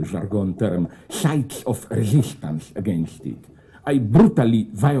fashionable jargon term, sites of resistance against it. I brutally,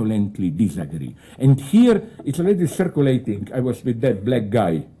 violently disagree. And here, it's already circulating. I was with that black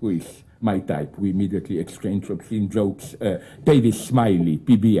guy who is my type. We immediately exchanged obscene jokes. Davis Smiley,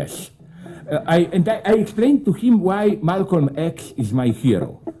 PBS. I explained to him why Malcolm X is my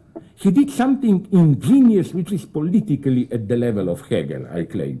hero. He did something ingenious which is politically at the level of Hegel, I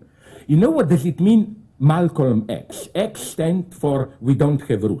claim. You know what does it mean, Malcolm X? X stands for we don't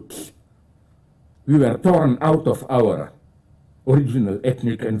have roots. We were torn out of our original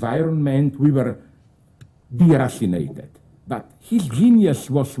ethnic environment, we were deracinated. But his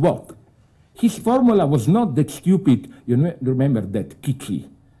genius was what? His formula was not that stupid, you remember that kitschy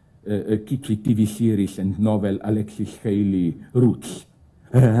TV series and novel Alexis Haley, Roots.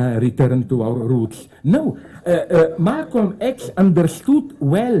 Return to our roots. No, Malcolm X understood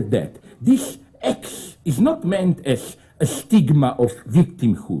well that this X is not meant as a stigma of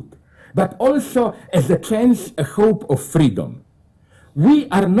victimhood, but also as a chance, a hope of freedom. We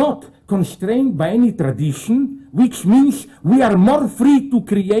are not constrained by any tradition, which means we are more free to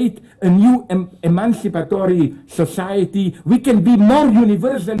create a new emancipatory society. We can be more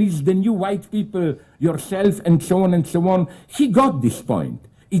universalist than you white people yourself, and so on and so on. He got this point.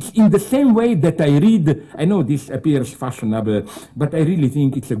 It's in the same way that I read, I know this appears fashionable, but I really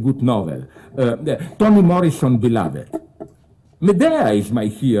think it's a good novel. Toni Morrison, Beloved. Medea is my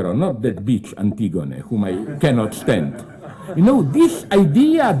hero, not that bitch Antigone, whom I cannot stand. You know, this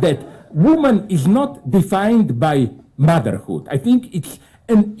idea that woman is not defined by motherhood, I think it's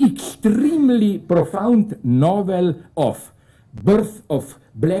an extremely profound novel of birth of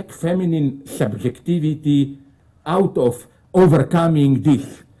black feminine subjectivity out of overcoming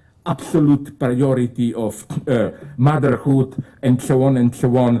this absolute priority of motherhood and so on and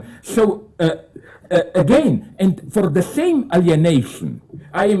so on. So again, and for the same alienation,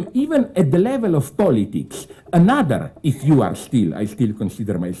 I am even at the level of politics. Another, if you are still, I still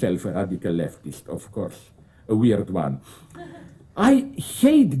consider myself a radical leftist, of course, a weird one. I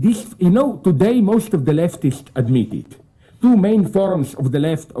hate this, you know, today most of the leftists admit it. Two main forms of the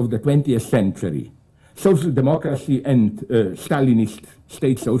left of the 20th century, social democracy and Stalinist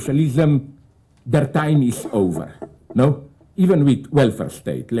state socialism, their time is over, no? Even with welfare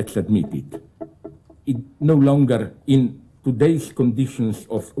state, let's admit it. It no longer, in today's conditions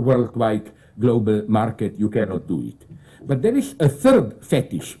of worldwide global market, you cannot do it. But there is a third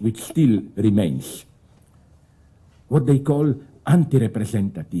fetish which still remains, what they call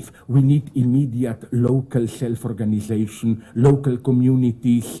anti-representative. We need immediate local self-organization, local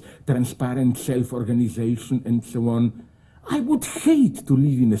communities, transparent self-organization, and so on. I would hate to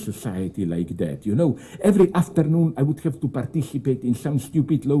live in a society like that, you know. Every afternoon I would have to participate in some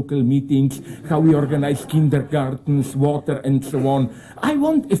stupid local meetings, how we organize kindergartens, water, and so on. I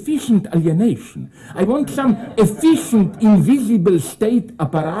want efficient alienation. I want some efficient, invisible state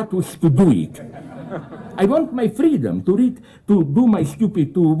apparatus to do it. I want my freedom to read, to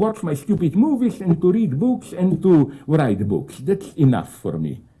watch my stupid movies and to read books and to write books. That's enough for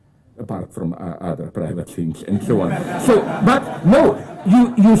me, apart from other private things and so on. So, but no,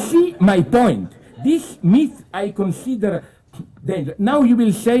 you see my point. This myth I consider dangerous. Now you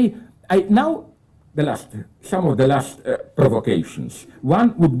will say, some of the last provocations.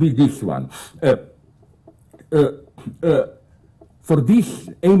 One would be this one. For this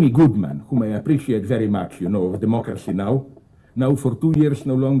Amy Goodman, whom I appreciate very much, you know, of Democracy Now! Now for 2 years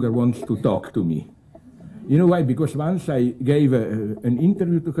no longer wants to talk to me. You know why? Because once I gave an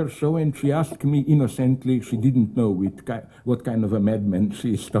interview to her show and she asked me innocently, she didn't know what kind of a madman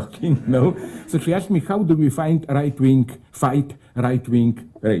she is talking, no? So she asked me, how do we fight right-wing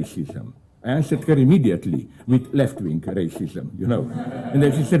racism? I answered her immediately with left-wing racism, you know. And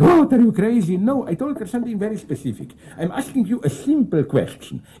then she said, what, are you crazy? No, I told her something very specific. I'm asking you a simple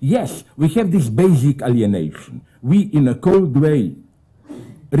question. Yes, we have this basic alienation. We, in a cold way,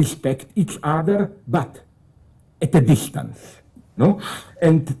 respect each other, but at a distance, no?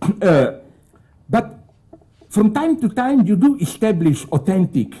 And, but from time to time, you do establish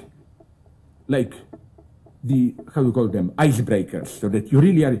authentic, like how you call them, icebreakers, so that you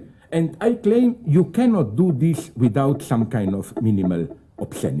really are. And I claim you cannot do this without some kind of minimal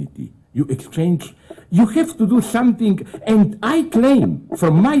obscenity. You exchange, you have to do something, and I claim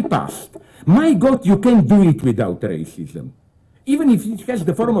from my past, my God, you can do it without racism. Even if it has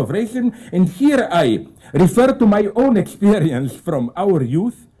the form of racism, and here I refer to my own experience from our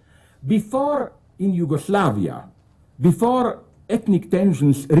youth, before in Yugoslavia, before ethnic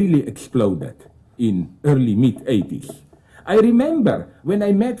tensions really exploded in early mid-80s, I remember when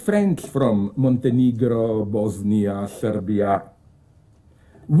I met friends from Montenegro, Bosnia, Serbia,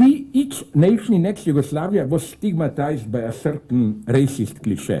 each nation in ex-Yugoslavia was stigmatized by a certain racist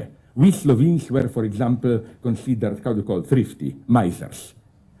cliché. We Slovenes were, for example, considered, how do you call it, thrifty, misers.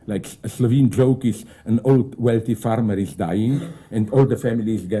 Like a Slovene joke is an old wealthy farmer is dying and all the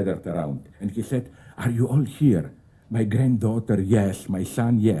family is gathered around. And he said, are you all here? My granddaughter, yes. My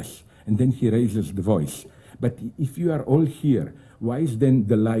son, yes. And then he raises the voice. But if you are all here, why is then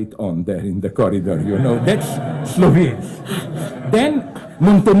the light on there in the corridor? You know, that's Slovenes. Then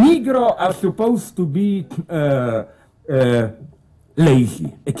Montenegro are supposed to be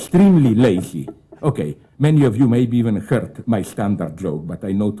lazy, extremely lazy. Okay, many of you maybe even heard my standard joke, but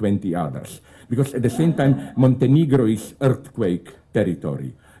I know 20 others. Because at the same time, Montenegro is earthquake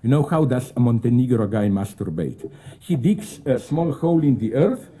territory. You know how does a Montenegro guy masturbate? He digs a small hole in the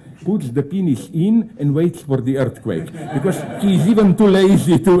earth, puts the penis in and waits for the earthquake because he's even too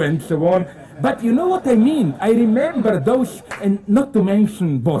lazy to, and so on. But you know what I mean? I remember those, and not to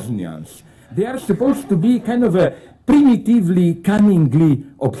mention Bosnians. They are supposed to be kind of a primitively, cunningly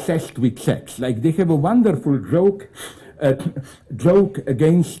obsessed with sex. Like they have a wonderful joke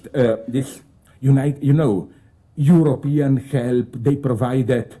against this, European help. They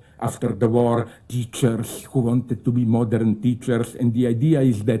provided after the war, teachers who wanted to be modern teachers. And the idea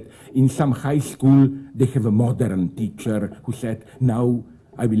is that in some high school, they have a modern teacher who said, now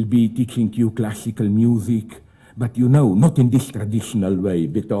I will be teaching you classical music. But not in this traditional way.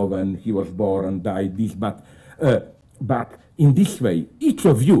 Beethoven, he was born, died, this, but in this way, each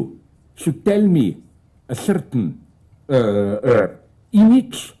of you should tell me a certain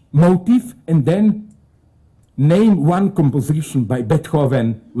image, motive, and then name one composition by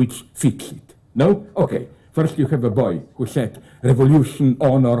Beethoven which fits it. No? Okay. First you have a boy who said revolution,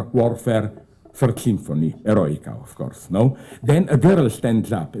 honor, warfare, Third Symphony, Eroica, of course, no? Then a girl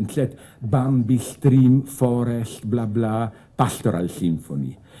stands up and said, Bambi, stream, forest, blah, blah, Pastoral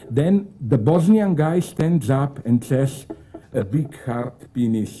Symphony. Then the Bosnian guy stands up and says, a big hard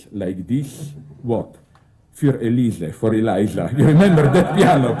penis like this, what? For Elise, for Eliza. You remember that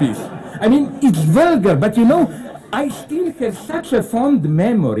piano piece? I mean, it's vulgar, but you know, I still have such a fond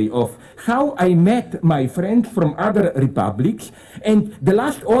memory of how I met my friends from other republics, and the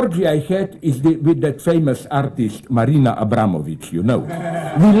last orgy I had is with that famous artist, Marina Abramovic, you know.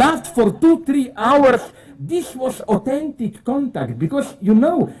 We laughed for 2-3 hours. This was authentic contact because, you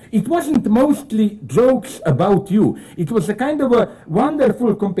know, it wasn't mostly jokes about you. It was a kind of a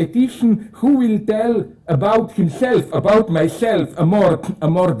wonderful competition who will tell about himself, about myself, a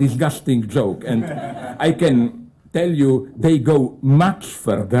more disgusting joke. And I can tell you they go much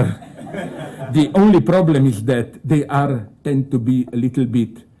further. The only problem is that they tend to be a little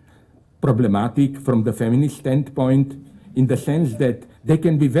bit problematic from the feminist standpoint, in the sense that they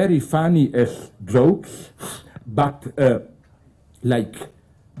can be very funny as jokes, but like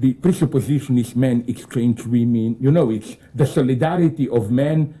the presupposition is men exchange women. You know, it's the solidarity of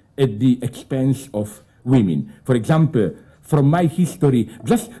men at the expense of women. For example, from my history,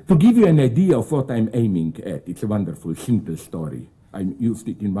 just to give you an idea of what I'm aiming at, it's a wonderful, simple story. I used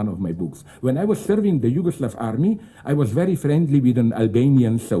it in one of my books. When I was serving the Yugoslav army, I was very friendly with an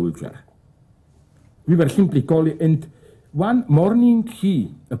Albanian soldier. We were simply calling, and one morning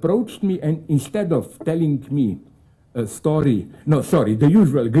he approached me, and instead of telling me a story, the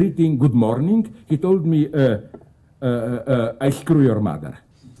usual greeting, good morning, he told me, I screw your mother.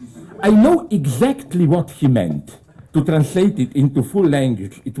 I know exactly what he meant. To translate it into full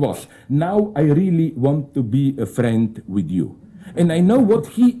language, it was, now I really want to be a friend with you. And I know what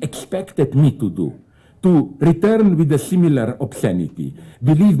he expected me to do, to return with a similar obscenity.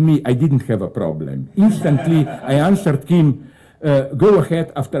 Believe me, I didn't have a problem. Instantly, I answered him, go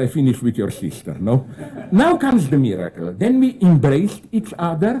ahead after I finish with your sister, no? Now comes the miracle. Then we embraced each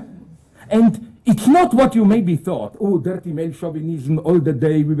other, and it's not what you maybe thought, oh, dirty male chauvinism all the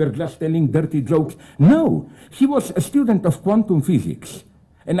day, we were just telling dirty jokes. No, he was a student of quantum physics,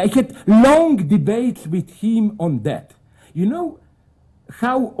 and I had long debates with him on that. You know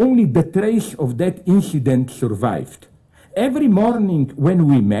how only the trace of that incident survived? Every morning when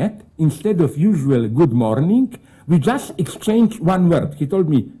we met, instead of usual good morning, we just exchanged one word. He told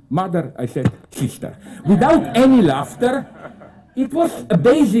me, mother, I said, sister. Without any laughter, it was a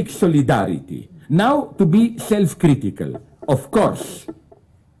basic solidarity. Now, to be self-critical, of course,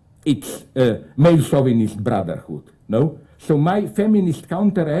 it's a male chauvinist brotherhood, no? So my feminist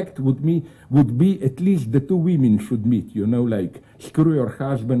counteract would be at least the two women should meet, you know, like, screw your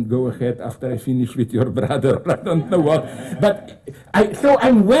husband, go ahead after I finish with your brother, I don't know what. But so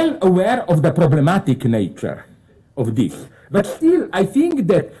I'm well aware of the problematic nature of this. But still, I think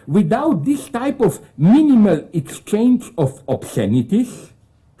that without this type of minimal exchange of obscenities,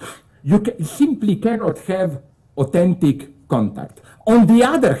 you simply cannot have authentic contact. On the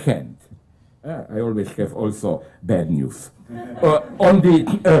other hand, I always have also bad news. On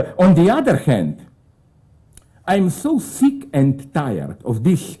the other hand, I'm so sick and tired of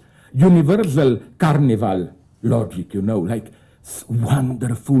this universal carnival logic, you know, like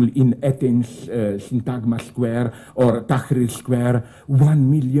wonderful in Athens, Syntagma Square or Tahrir Square,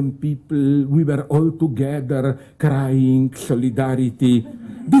 1 million people, we were all together, crying, solidarity.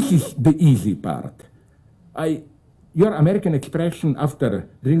 This is the easy part. Your American expression after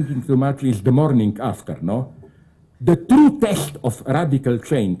drinking too much is the morning after, no? The true test of radical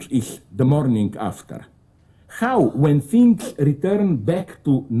change is the morning after. How, when things return back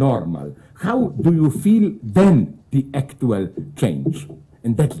to normal, how do you feel then the actual change?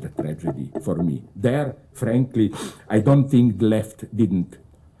 And that's the tragedy for me. There, frankly, I don't think the left didn't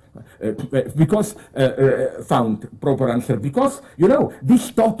found proper answer. Because, you know,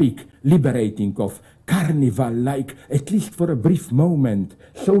 this topic liberating of carnival, like at least for a brief moment,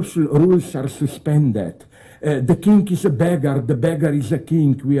 social rules are suspended. The king is a beggar, the beggar is a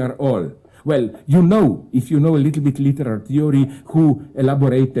king, we are all. Well, you know, if you know a little bit literary theory, who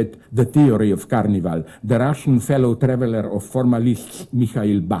elaborated the theory of carnival, the Russian fellow traveler of formalists,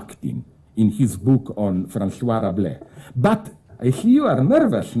 Mikhail Bakhtin, in his book on François Rabelais. But I see you are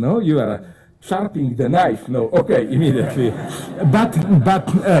nervous, no? You are sharpening the knife, no? Okay, immediately. But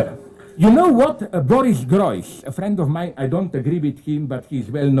you know what? Boris Groys, a friend of mine, I don't agree with him, but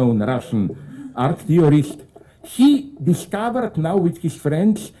he's well-known Russian art theorist. He discovered now with his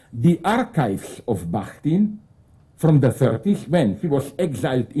friends the archives of Bakhtin from the 30s when he was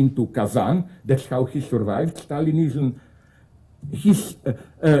exiled into Kazan. That's how he survived Stalinism. His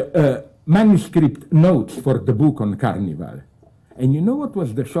manuscript notes for the book on Carnival. And you know what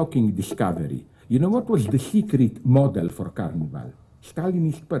was the shocking discovery? You know what was the secret model for Carnival?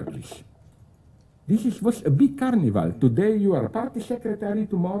 Stalinist purges. This was a big carnival. Today you are party secretary,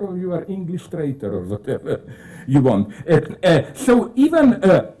 tomorrow you are English traitor or whatever you want. So even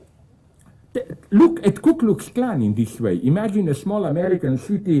look at Ku Klux Klan in this way. Imagine a small American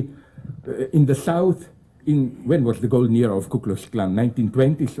city in the South, when was the golden era of Ku Klux Klan,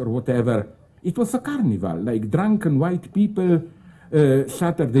 1920s or whatever. It was a carnival, like drunken white people,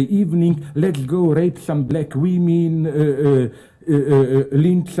 Saturday evening, let's go rape some black women,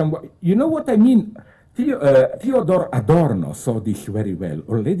 lynch some. You know what I mean? Theodor Adorno saw this very well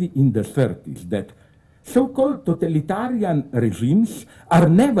already in the 30s, that so-called totalitarian regimes are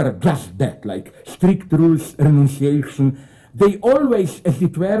never just that, like strict rules, renunciation. They always, as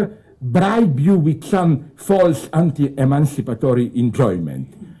it were, bribe you with some false anti-emancipatory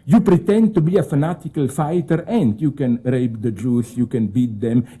enjoyment. You pretend to be a fanatical fighter and you can rape the Jews, you can beat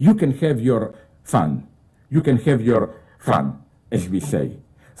them, you can have your fun. You can have your fun, as we say.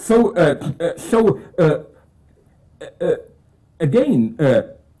 So, again,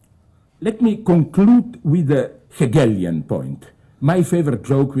 let me conclude with a Hegelian point. My favorite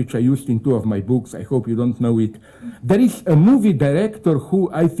joke, which I used in 2 of my books, I hope you don't know it. There is a movie director who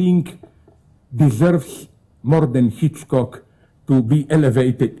I think deserves more than Hitchcock to be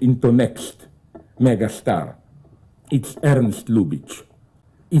elevated into next megastar. It's Ernst Lubitsch.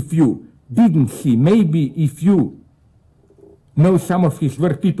 If you didn't see, maybe if you know some of his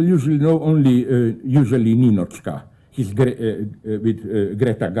work, people usually know only usually Ninochka, with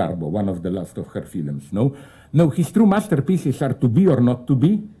Greta Garbo, one of the last of her films. No, his true masterpieces are To Be or Not to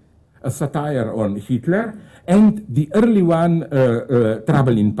Be, a satire on Hitler, and the early one,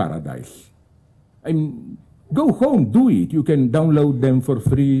 Trouble in Paradise. I mean, go home, do it. You can download them for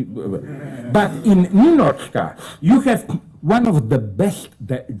free. But in Ninochka, you have one of the best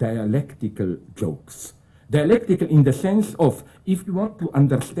dialectical jokes. Dialectical in the sense of, if you want to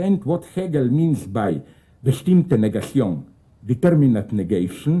understand what Hegel means by bestimmte Negation, determinate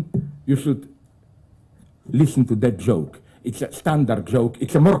negation, you should listen to that joke. It's a standard joke.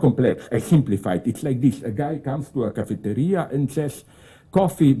 It's a more complex. I simplified. It's like this. A guy comes to a cafeteria and says,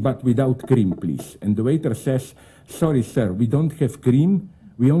 coffee but without cream, please. And the waiter says, sorry, sir, we don't have cream.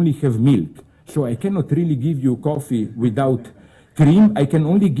 We only have milk. So I cannot really give you coffee without cream. I can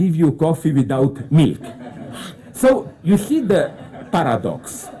only give you coffee without milk. So you see the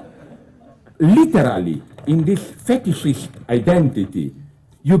paradox. Literally, in this fetishist identity,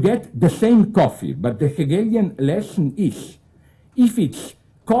 you get the same coffee, but the Hegelian lesson is, if it's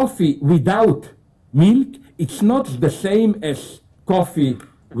coffee without milk, it's not the same as coffee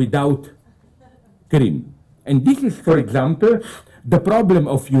without cream. And this is, for example, the problem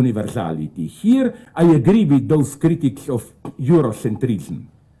of universality. Here, I agree with those critics of Eurocentrism.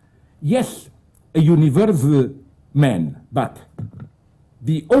 Yes, a universal man, but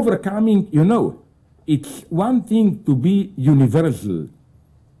the overcoming, it's one thing to be universal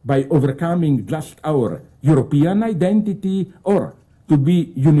by overcoming just our European identity, or to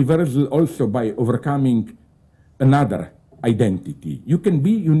be universal also by overcoming another identity. You can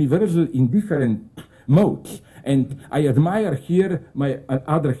be universal in different modes. And I admire here, my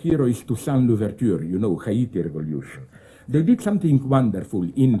other hero is Toussaint Louverture, Haiti Revolution. They did something wonderful.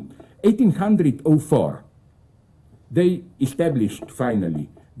 In 1804, they established finally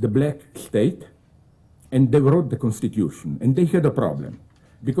the black state, and they wrote the Constitution. And they had a problem,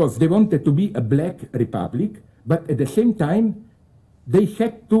 because they wanted to be a black republic, but at the same time, they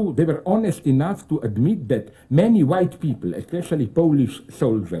were honest enough to admit that many white people, especially Polish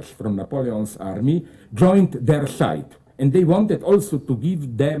soldiers from Napoleon's army, joined their side. And they wanted also to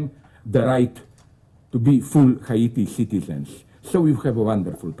give them the right to be full Haiti citizens. So you have a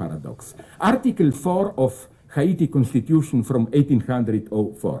wonderful paradox. Article 4 of Haiti Constitution from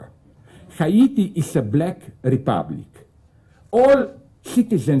 1804. Haiti is a black republic. All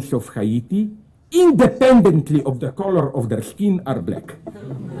citizens of Haiti, independently of the color of their skin, are black.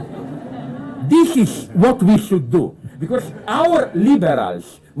 This is what we should do. Because our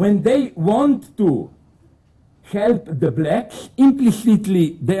liberals, when they want to help the blacks,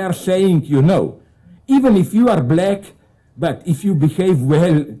 implicitly they are saying, even if you are black, but if you behave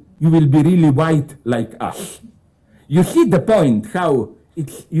well, you will be really white like us. You see the point,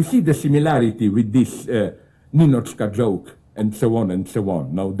 you see the similarity with this Ninochka joke, and so on and so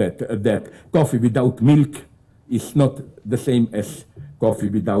on. Now that coffee without milk is not the same as coffee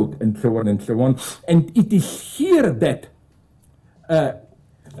without, and so on and so on. And it is here that,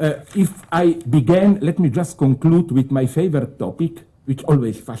 if I began, let me just conclude with my favorite topic, which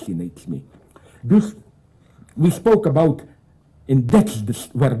always fascinates me. We spoke about, and that's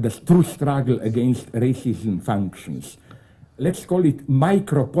where the true struggle against racism functions. Let's call it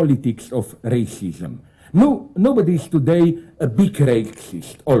micropolitics of racism. Nobody is today a big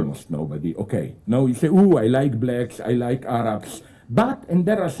racist, almost nobody, okay. No, you say, oh, I like blacks, I like Arabs, but, and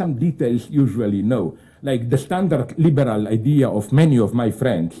there are some details usually, no. Like the standard liberal idea of many of my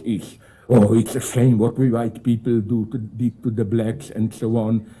friends is, oh, it's a shame what we white people did to the blacks and so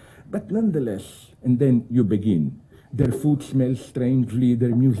on. But nonetheless, and then you begin. Their food smells strangely,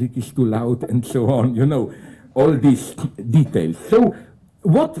 their music is too loud, and so on, you know, all these details. So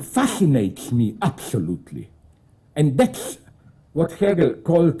what fascinates me absolutely, and that's what Hegel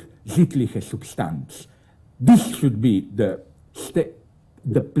called sittliche Substanz. This should be the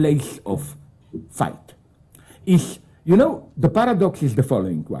place of fight. Is, you know, the paradox is the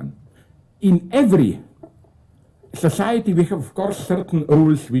following one. In every society, we have, of course, certain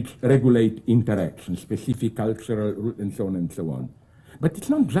rules which regulate interaction, specific cultural rules, and so on and so on. But it's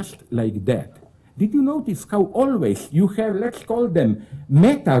not just like that. Did you notice how always you have, let's call them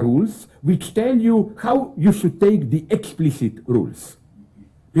meta rules, which tell you how you should take the explicit rules?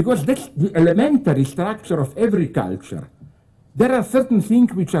 Because that's the elementary structure of every culture. There are certain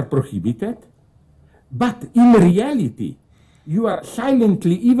things which are prohibited, but in reality, you are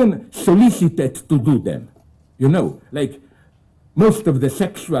silently even solicited to do them. You know, like most of the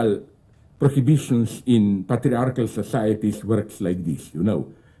sexual prohibitions in patriarchal societies works like this, you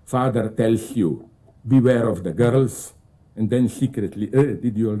know. Father tells you, beware of the girls, and then secretly,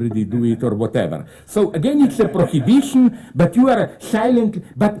 did you already do it or whatever. So again, it's a prohibition, but you are silent.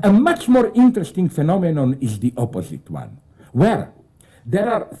 But a much more interesting phenomenon is the opposite one, where there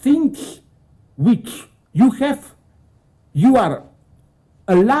are things which you are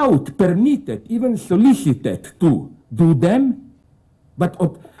allowed, permitted, even solicited to do them, but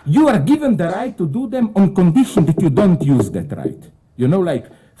you are given the right to do them on condition that you don't use that right. You know, like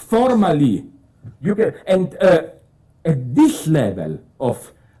formally, you can, and at this level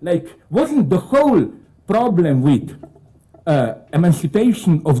of, like, wasn't the whole problem with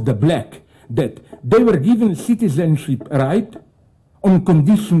emancipation of the black that they were given citizenship right on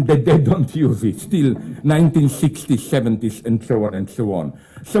condition that they don't use it, still 1960s, 70s, and so on and so on.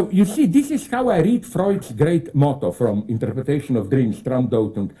 So you see, this is how I read Freud's great motto from Interpretation of Dreams,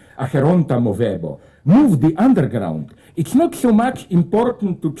 Traumdeutung, Acheronta movebo, move the underground. It's not so much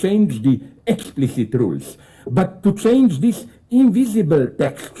important to change the explicit rules, but to change this invisible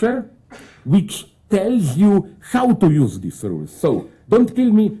texture which tells you how to use these rules. So don't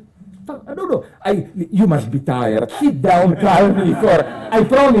kill me. I don't know. You must be tired. Sit down, calmly for, I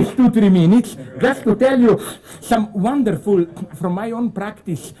promise, 2-3 minutes, just to tell you some wonderful, from my own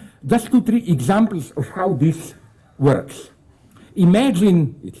practice, just 2-3 examples of how this works.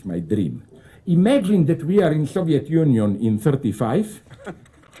 Imagine, it's my dream, imagine that we are in Soviet Union in 35.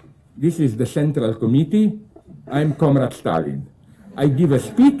 This is the Central Committee. I'm Comrade Stalin. I give a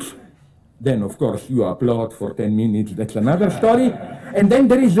speech. Then, of course, you applaud for 10 minutes. That's another story. And then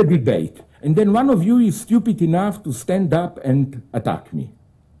there is a debate. And then one of you is stupid enough to stand up and attack me.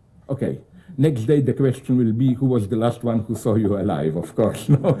 Okay. Next day, the question will be, who was the last one who saw you alive? Of course,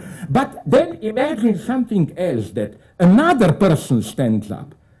 no. But then imagine something else, that another person stands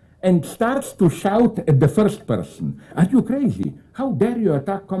up and starts to shout at the first person. Are you crazy? How dare you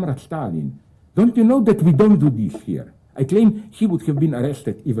attack Comrade Stalin? Don't you know that we don't do this here? I claim he would have been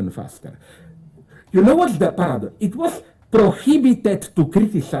arrested even faster. You know what's the paradox? It was prohibited to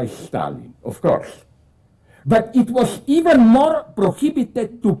criticize Stalin, of course. But it was even more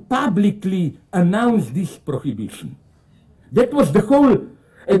prohibited to publicly announce this prohibition. That was the whole,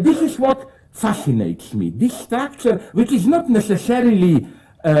 this is what fascinates me. This structure, which is not necessarily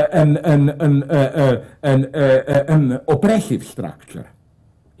an oppressive structure.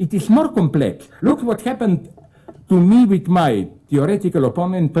 It is more complex. Look what happened to me with my theoretical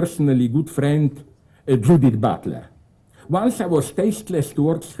opponent, personally good friend, Judith Butler. Once I was tasteless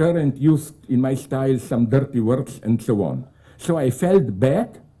towards her and used in my style some dirty words and so on. So I felt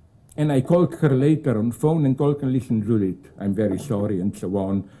bad, and I called her later on phone and told her, listen, Judith, I'm very sorry, and so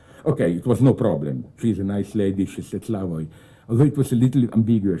on. Okay, it was no problem. She's a nice lady, she said, Slavoj. Although it was a little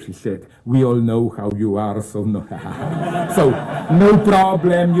ambiguous, she said, we all know how you are, so no, so no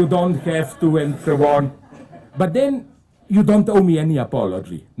problem, you don't have to, and so on. But then you don't owe me any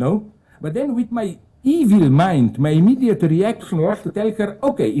apology, no? But then with my evil mind, my immediate reaction was to tell her,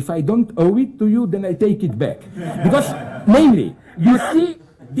 okay, if I don't owe it to you, then I take it back. Because, namely, you see,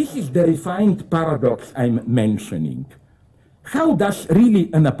 this is the refined paradox I'm mentioning. How does really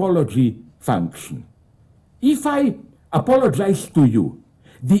an apology function? If I apologize to you,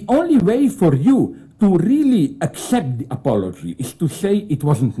 the only way for you to really accept the apology is to say it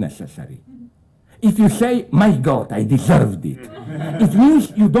wasn't necessary. If you say, my God, I deserved it, it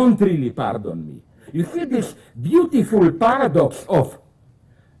means you don't really pardon me. You see this beautiful paradox of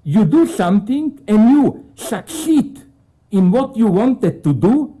you do something and you succeed in what you wanted to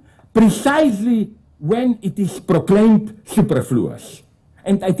do precisely when it is proclaimed superfluous.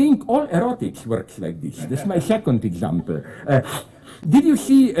 And I think all erotics works like this. This is my second example. Did you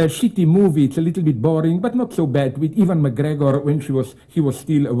see a shitty movie? It's a little bit boring, but not so bad, with Ewan McGregor when he was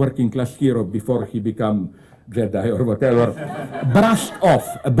still a working class hero before he became Jedi or whatever. Brushed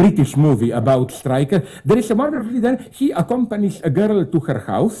Off, a British movie about Striker. There is a wonderful, then he accompanies a girl to her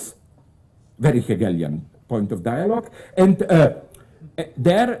house, very Hegelian point of dialogue, and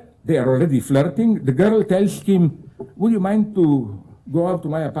there they are already flirting. The girl tells him, would you mind to go out to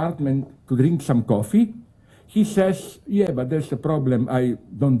my apartment to drink some coffee? He says, yeah, but there's a problem, I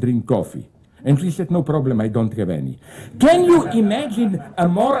don't drink coffee. And she said, no problem, I don't have any. Can you imagine a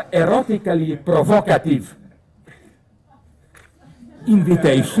more erotically provocative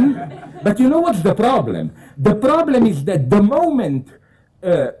invitation? But you know what's the problem? The problem is that the moment,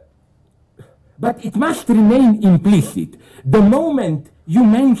 but it must remain implicit, the moment you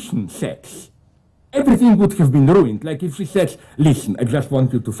mention sex, everything would have been ruined. Like if she says, listen, I just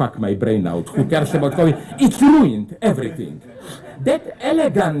want you to fuck my brain out. Who cares about coffee? It's ruined, everything. That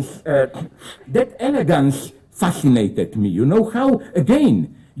elegance fascinated me. You know how,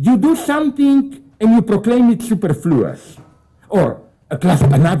 again, you do something and you proclaim it superfluous. Or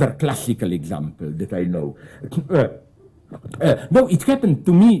another classical example that I know. No, it happened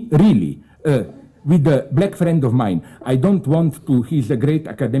to me, really. With a black friend of mine. I don't want to, he's a great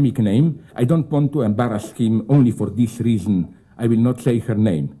academic name, I don't want to embarrass him only for this reason. I will not say her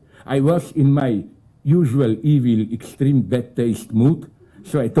name. I was in my usual evil, extreme bad taste mood,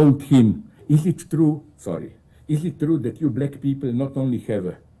 so I told him, is it true that you black people not only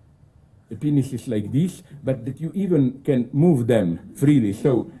have penises like this, but that you even can move them freely?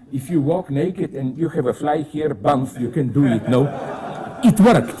 So if you walk naked and you have a fly here, bump, you can do it, no? It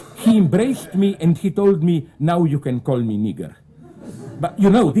worked. He embraced me and he told me, now you can call me nigger. But you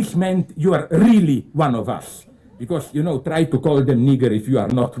know, this meant you are really one of us. Because, you know, try to call them nigger if you are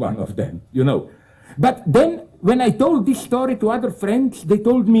not one of them, you know. But then, when I told this story to other friends, they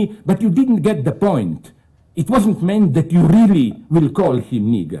told me, but you didn't get the point. It wasn't meant that you really will call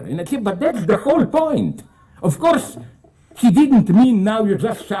him nigger. And I said, but that's the whole point. Of course, he didn't mean now you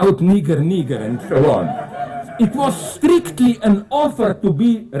just shout nigger, nigger, and so on. It was strictly an offer to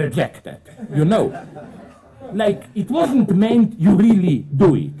be rejected, you know. Like, it wasn't meant you really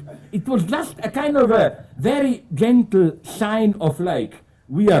do it. It was just a kind of a very gentle sign of like,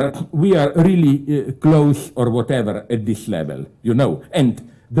 we are really close or whatever at this level, you know.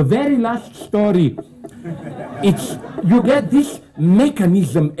 And the very last story, you get this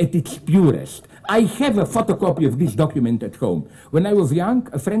mechanism at its purest. I have a photocopy of this document at home. When I was young,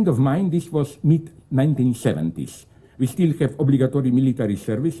 a friend of mine, this was mid-1970s. We still have obligatory military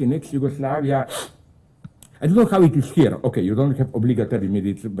service in ex-Yugoslavia. I don't know how it is here. Okay, you don't have obligatory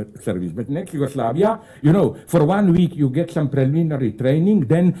military service, but in ex-Yugoslavia, you know, for 1 week you get some preliminary training,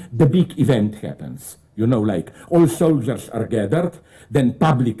 then the big event happens. You know, like all soldiers are gathered, then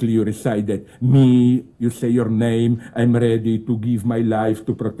publicly you recite that, me, you say your name, I'm ready to give my life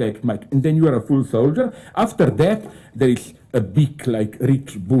to protect my, and then you are a full soldier. After that, there is a big, like,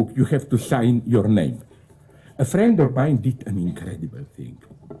 rich book, you have to sign your name. A friend of mine did an incredible thing.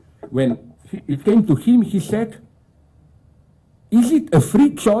 When it came to him, he said, is it a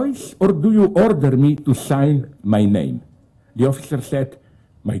free choice, or do you order me to sign my name? The officer said,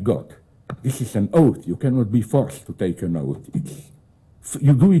 my God, this is an oath. You cannot be forced to take an oath.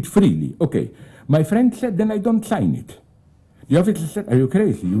 You do it freely. Okay. My friend said, then I don't sign it. The officer said, are you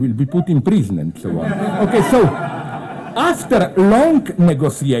crazy? You will be put in prison and so on. Okay, so after long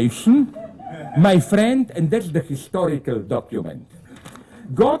negotiation, my friend, and that's the historical document,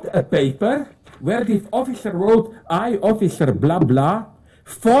 got a paper where the officer wrote, I, officer blah blah,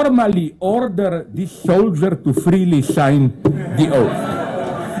 formally order this soldier to freely sign the oath.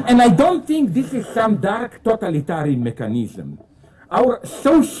 And I don't think this is some dark totalitarian mechanism. Our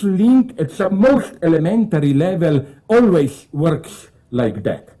social link at some most elementary level always works like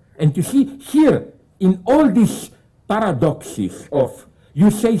that. And you see here, in all these paradoxes of You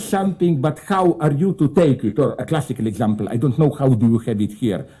say something, but how are you to take it? Or a classical example, I don't know how do you have it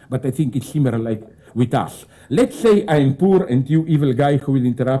here, but I think it's similar like with us. Let's say I'm poor and you evil guy who will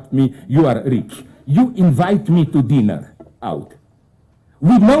interrupt me, you are rich. You invite me to dinner out.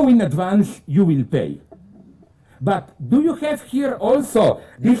 We know in advance you will pay. But do you have here also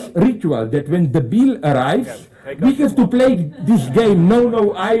this ritual that when the bill arrives, we have to play this game,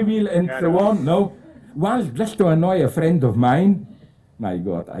 no, I will, and so on? No. Once, just to annoy a friend of mine, my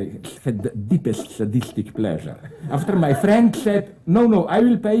God, I had the deepest sadistic pleasure. After my friend said, no, I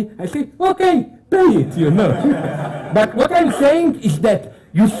will pay, I said, okay, pay it, you know. But what I'm saying is that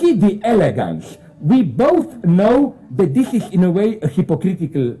you see the elegance. We both know that this is in a way a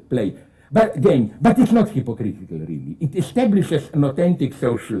hypocritical play. But again, but it's not hypocritical really. It establishes an authentic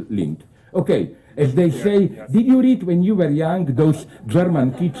social link. Okay, as they say, did you read when you were young those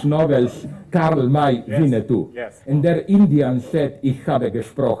German kids novels, Karl May, Winnetou? Yes. And their Indian said, ich habe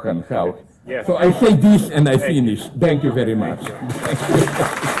gesprochen, how? Yes. So I say this and I finish. Thank you very much.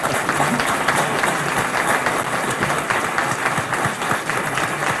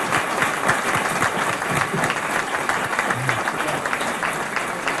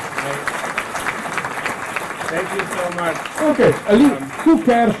 Thank you so much. Okay, who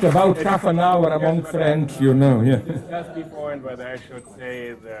cares about half an hour among friends, you know? Yeah. Discussed before and whether I should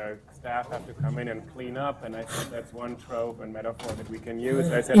say the staff have to come in and clean up, and I think that's one trope and metaphor that we can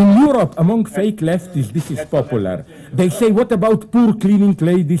use. I said, In Europe, among fake leftists, this is popular. They say, what about poor cleaning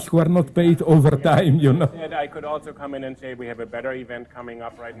ladies who are not paid overtime, you know? and I could also come in and say we have a better event coming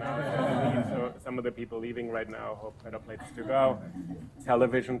up right now. So some of the people leaving right now hope better places to go,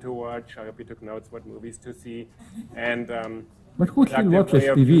 television to watch. I hope you took notes what movies to see, and But who still watches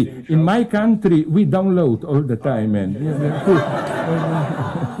TV? In my country, we download all the time, and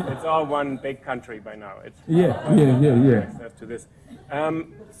it's all one big country by now. It's access to this.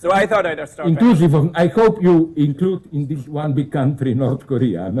 So I thought I'd start. Inclusive of, I hope you include in this one big country, North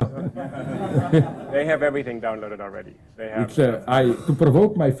Korea. No? They have everything downloaded already. They have. It's, to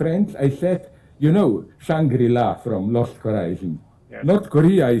provoke my friends, I said, you know, Shangri-La from Lost Horizon. Yes. North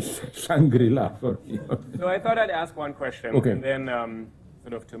Korea is Shangri-La for me. So I thought I'd ask one question, Okay. and then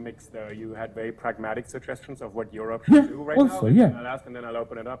sort of to mix you had very pragmatic suggestions of what Europe should do right also, now. yeah. I'll ask, and then I'll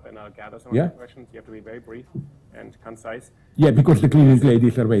open it up, and I'll gather some Yeah. of the questions. You have to be very brief and concise. Yeah, because the cleaning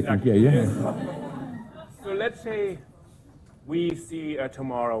ladies are waiting. Exactly. Yeah. So let's say we see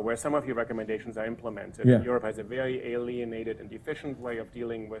tomorrow where some of your recommendations are implemented. Yeah. Europe has a very alienated and efficient way of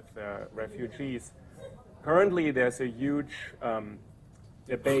dealing with refugees. Currently, there's a huge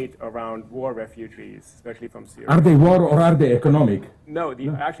debate around war refugees, especially from Syria. Are they war or are they economic? No,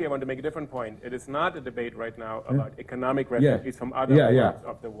 actually, I want to make a different point. It is not a debate right now about economic refugees from other parts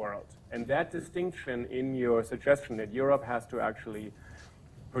of the world. And that distinction in your suggestion that Europe has to actually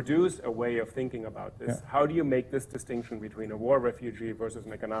produce a way of thinking about this. How do you make this distinction between a war refugee versus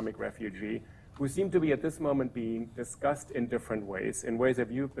an economic refugee, who seem to be at this moment being discussed in different ways that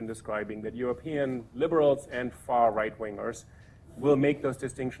you've been describing, that European liberals and far right-wingers will make those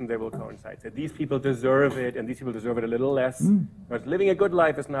distinctions, they will coincide. That these people deserve it, and these people deserve it a little less. But living a good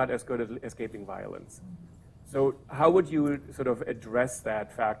life is not as good as escaping violence. So how would you sort of address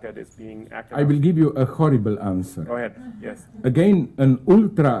that fact that is being acted I will give you a horrible answer. Go ahead, yes. Again, an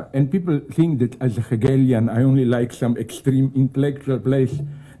ultra, and people think that as a Hegelian, I only like some extreme intellectual place,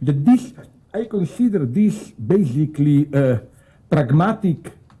 that this, I consider this basically a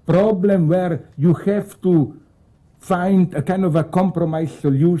pragmatic problem where you have to find a kind of a compromise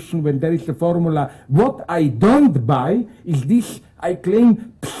solution when there is a formula. What I don't buy is this, I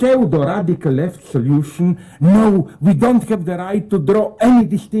claim, pseudo-radical left solution. No, we don't have the right to draw any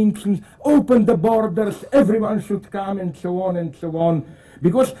distinctions, open the borders, everyone should come, and so on and so on.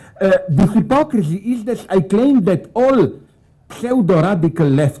 Because the hypocrisy is that I claim that all pseudo-radical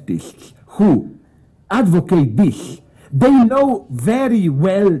leftists who advocate this, they know very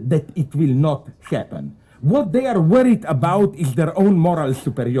well that it will not happen. What they are worried about is their own moral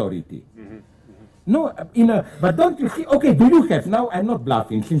superiority. No, but don't you see, okay, do you have, now I'm not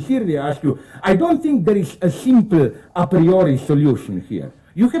bluffing, sincerely I ask you, I don't think there is a simple a priori solution here.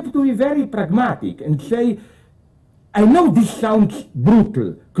 You have to be very pragmatic and say, I know this sounds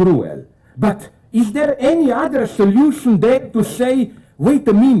brutal, cruel, but is there any other solution there to say, wait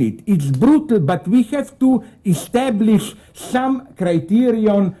a minute, it's brutal, but we have to establish some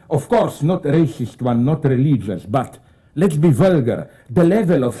criterion, of course, not racist one, not religious, but let's be vulgar, the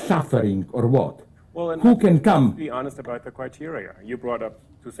level of suffering or what? Well, and who can come? Be honest about the criteria. You brought up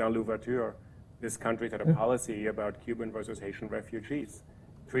Toussaint Louverture. This country had a policy about Cuban versus Haitian refugees.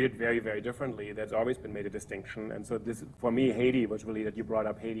 treated very, very differently. There's always been made a distinction. And so this, for me, Haiti was really that you brought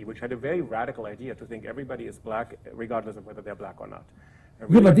up Haiti, which had a very radical idea to think everybody is black, regardless of whether they're black or not.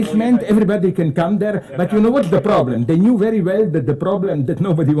 Yeah, but this meant everybody can come there. But you know what's the problem? They knew very well that the problem that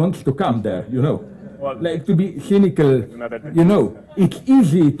nobody wants to come there, you know. Well, like, to be cynical, you know, it's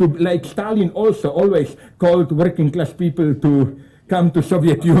easy to, like Stalin also always called working class people to come to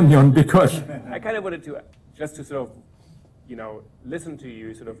Soviet Union because... I kind of wanted to, just to sort of, you know, listen to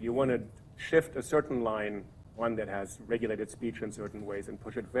you, sort of, you want to shift a certain line, one that has regulated speech in certain ways, and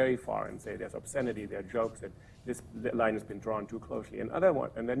push it very far and say there's obscenity, there are jokes, that this line has been drawn too closely.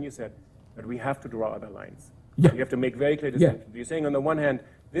 And then you said that we have to draw other lines. Yeah. You have to make very clear distinctions. Yeah. You're saying on the one hand,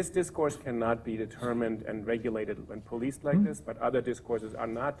 this discourse cannot be determined and regulated and policed like this, but other discourses are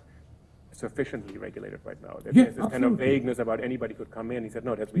not sufficiently regulated right now. There's this kind of vagueness about anybody could come in. He said,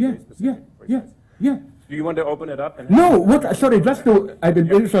 no, that's very specific. Yeah. Do you want to open it up? And Sorry, just to, I will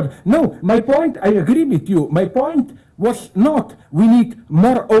very short. No, my point, I agree with you. My point was not we need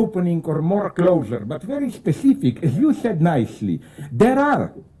more opening or more closure, but very specific, as you said nicely. There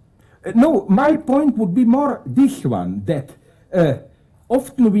are, no, my point would be more this one, that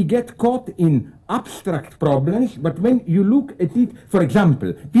often we get caught in abstract problems, but when you look at it, for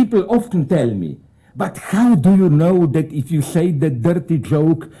example, people often tell me, but how do you know that if you say that dirty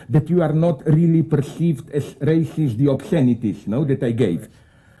joke that you are not really perceived as racist, the obscenities, no, that I gave?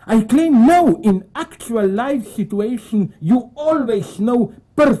 I claim no, in actual life situation, you always know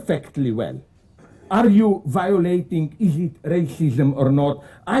perfectly well. Are you violating, is it racism or not?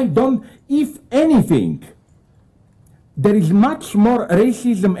 I don't, if anything, there is much more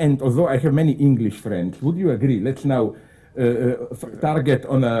racism, and although I have many English friends, would you agree? Let's now target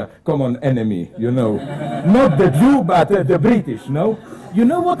on a common enemy, you know. Not the Jew, but the British, no? You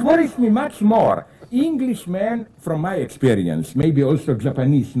know what worries me much more? Englishmen, from my experience, maybe also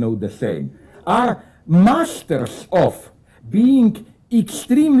Japanese know the same, are masters of being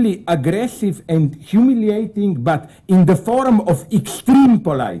extremely aggressive and humiliating, but in the form of extreme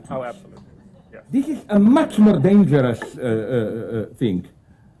politeness. Oh, absolutely. This is a much more dangerous thing.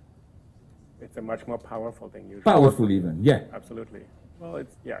 It's a much more powerful thing, usually. Powerful even, yeah. Absolutely. Well,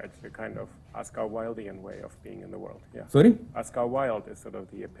 it's a kind of Oscar Wildean way of being in the world. Yeah. Sorry? Oscar Wilde is sort of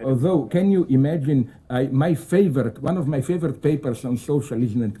the epitome. Although, can you imagine, one of my favorite papers on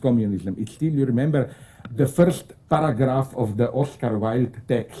socialism and communism, it's still, you remember, the first paragraph of the Oscar Wilde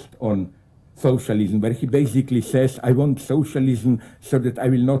text on socialism, where he basically says, I want socialism so that I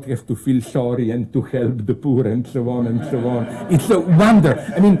will not have to feel sorry and to help the poor and so on and so on. It's a wonder.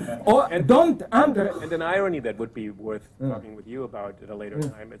 I mean, And an irony that would be worth talking with you about at a later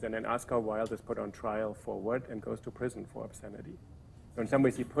time is that then Oscar Wilde is put on trial for what and goes to prison for obscenity. So in some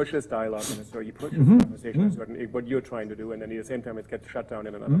ways he pushes dialogue in a certain, he pushes conversation in a certain, what you're trying to do, and then at the same time it gets shut down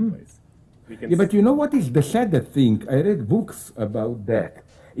in another place. Yeah, but you know what is the saddest thing? I read books about that.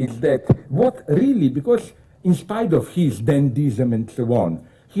 It's that what really, because in spite of his dandyism and so on,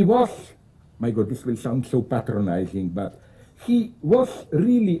 he was, my God, this will sound so patronizing, but he was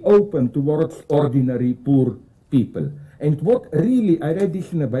really open towards ordinary poor people. And what really, I read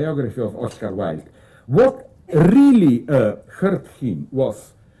this in a biography of Oscar Wilde, what really hurt him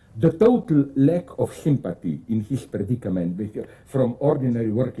was the total lack of sympathy in his predicament from ordinary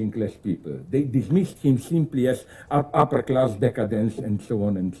working class people. They dismissed him simply as upper class decadence and so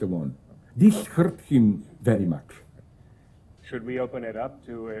on and so on. This hurt him very much. Should we open it up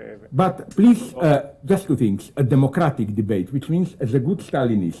to... But please, just two things. A democratic debate, which means as a good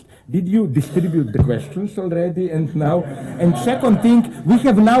Stalinist, did you distribute the questions already and now? And second thing, we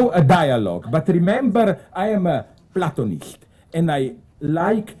have now a dialogue. But remember, I am a Platonist. And I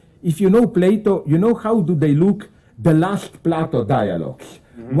like, if you know Plato, you know how do they look, the last Plato dialogues.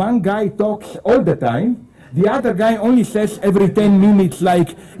 One guy talks all the time, the other guy only says every 10 minutes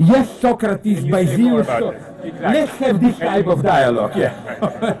like, yes, Socrates, by Zeus. Exactly. Let's have this type of dialogue,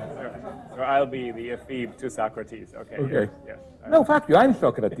 So I'll be the ephebe to Socrates, okay. Yes. No, fuck you, I'm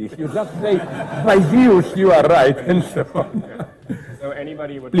Socrates. You just say, by Zeus, you are right, and so on. So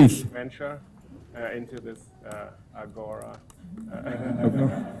anybody would venture into this Agora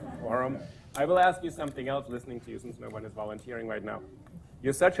forum. I will ask you something else listening to you since no one is volunteering right now.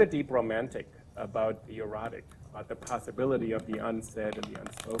 You're such a deep romantic about the erotic, about the possibility of the unsaid and the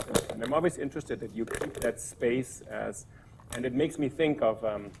unspoken. And I'm always interested that you keep that space as, and it makes me think of,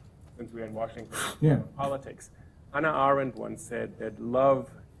 since we're in Washington, politics. Hannah Arendt once said that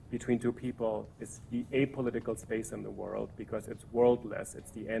love between two people is the apolitical space in the world because it's worldless.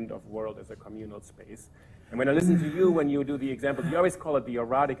 It's the end of world as a communal space. And when I listen to you, when you do the example, you always call it the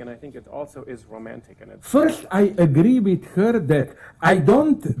erotic, and I think it also is romantic. And it's first, I agree with her that I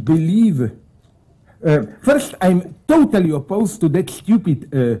don't believe. First, I'm totally opposed to that stupid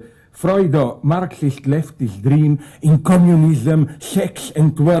Freudo-Marxist leftist dream in communism, sex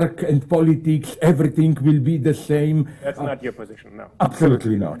and work and politics, everything will be the same. That's not your position, no.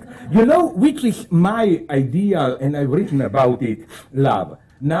 Absolutely not. You know, which is my ideal, and I've written about it, love.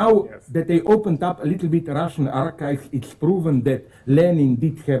 Now that they opened up a little bit Russian archives, it's proven that Lenin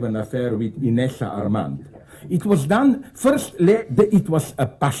did have an affair with Inessa Armand. It was done, first, it was a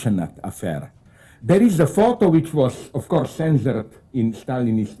passionate affair. There is a photo which was, of course, censored in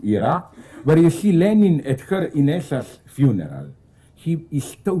Stalinist era, where you see Lenin at her Inessa's funeral. He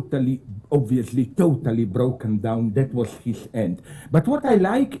is totally, obviously, totally broken down. That was his end. But what I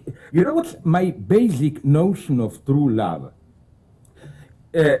like, you know what's my basic notion of true love?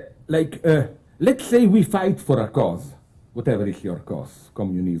 Let's say we fight for a cause, whatever is your cause,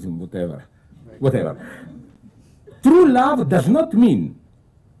 communism, whatever. True love does not mean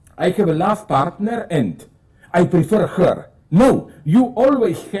I have a love partner and I prefer her. No, you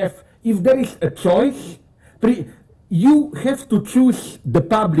always have, if there is a choice, you have to choose the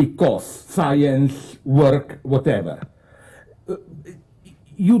public cause, science, work, whatever.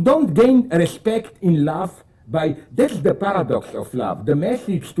 You don't gain respect in love by, that's the paradox of love. The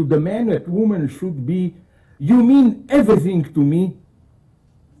message to the man and woman should be, you mean everything to me,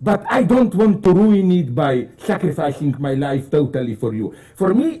 but I don't want to ruin it by sacrificing my life totally for you.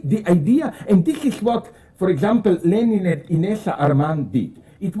 For me, the idea, and this is what, for example, Lenin and Inessa Armand did.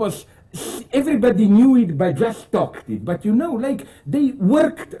 It was, everybody knew it but just talked it. But you know, like, they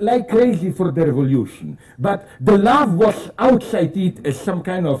worked like crazy for the revolution. But the love was outside it as some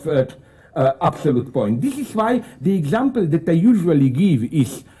kind of absolute point. This is why the example that I usually give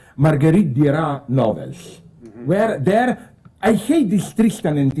is Marguerite Duras novels, where there, I hate this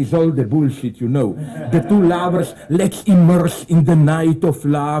Tristan and Isolde bullshit, you know. The two lovers, let's immerse in the night of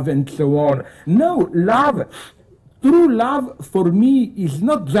love and so on. No, love, true love for me is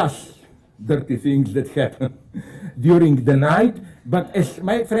not just dirty things that happen during the night, but as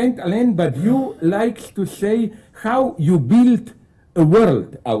my friend Alain Badiou likes to say, how you build a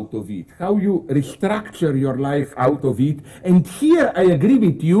world out of it, how you restructure your life out of it. And here I agree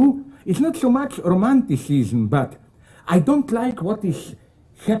with you, it's not so much romanticism, but I don't like what is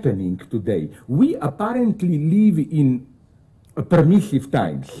happening today. We apparently live in permissive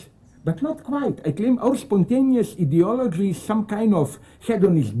times, but not quite. I claim our spontaneous ideology is some kind of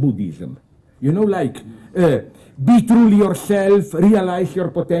hedonist Buddhism. You know, like, be truly yourself, realize your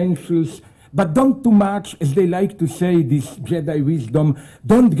potentials, but don't too much, as they like to say, this Jedi wisdom,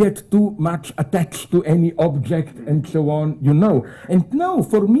 don't get too much attached to any object and so on, you know. And no,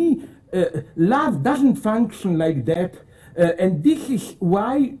 for me, love doesn't function like that, and this is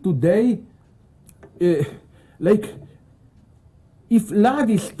why today, like, if love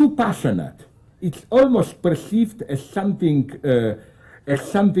is too passionate, it's almost perceived as something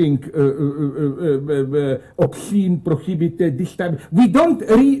obscene, prohibited, this type. We don't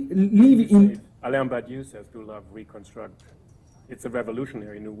live in... Alain Badiou says to love reconstruct. It's a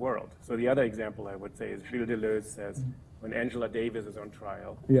revolutionary new world. So the other example I would say is Gilles Deleuze says, when Angela Davis is on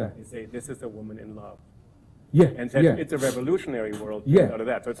trial, they say, this is a woman in love. And says, it's a revolutionary world out of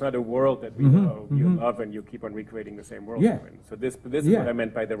that. So it's not a world that we know, you love and you keep on recreating the same world. So this is what I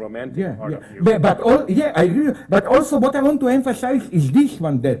meant by the romantic part of you. I agree. But also what I want to emphasize is this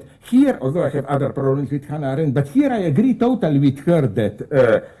one, that here, although I have other problems with Hannah Arendt, but here I agree totally with her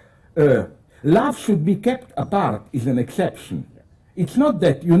that love should be kept apart is an exception. It's not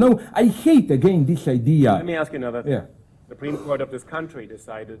that, you know, I hate again this idea. Let me ask you another thing. The Supreme Court of this country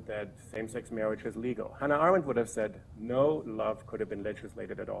decided that same-sex marriage is legal. Hannah Arendt would have said no love could have been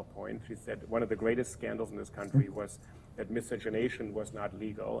legislated at all points. She said one of the greatest scandals in this country was that miscegenation was not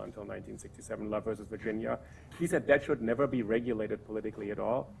legal until 1967, Love versus Virginia. She said that should never be regulated politically at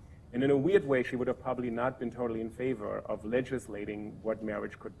all. And in a weird way, she would have probably not been totally in favor of legislating what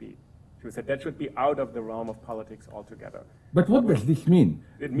marriage could be. She said that should be out of the realm of politics altogether. But what does this mean?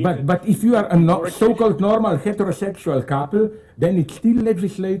 But if you are a so-called normal heterosexual couple, then it's still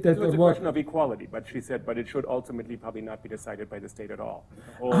legislated. So it's a question of equality, but she said, but it should ultimately probably not be decided by the state at all.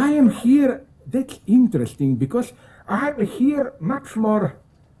 I am here, that's interesting, because I am here much more,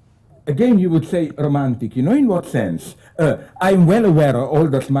 again you would say romantic, you know, in what sense? I'm well aware of all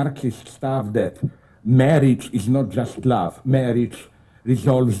this Marxist stuff that marriage is not just love. Marriage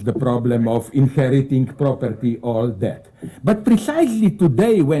resolves the problem of inheriting property, all that. But precisely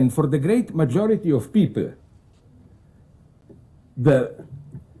today, when for the great majority of people,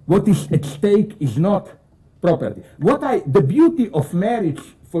 what is at stake is not property. The beauty of marriage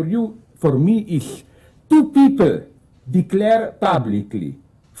for me is two people declare publicly,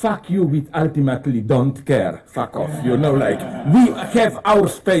 fuck you, we ultimately don't care, fuck off, you know, like, we have our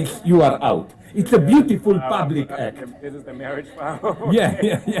space, you are out. It's a beautiful public act. This is the marriage vow. Yeah.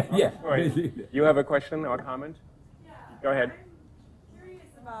 You have a question or comment? Yeah. Go ahead. I'm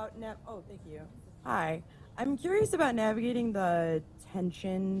curious about thank you. Hi. I'm curious about navigating the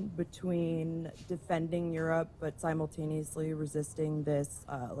tension between defending Europe but simultaneously resisting this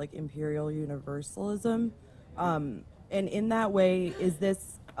like imperial universalism. And in that way, is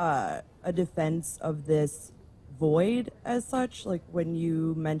this a defense of this void as such? Like when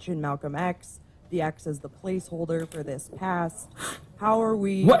you mentioned Malcolm X, the X as the placeholder for this past, how are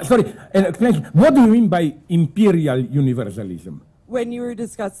we... What do you mean by imperial universalism? When you were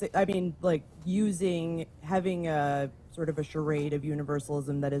discussing, I mean, like having a sort of a charade of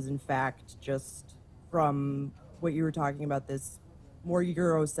universalism that is in fact just from what you were talking about, this more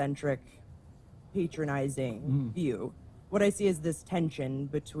Eurocentric, patronizing view. What I see is this tension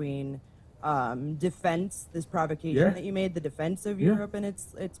between defense, this provocation that you made, the defense of Europe and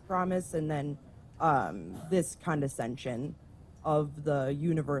its promise, and then this condescension of the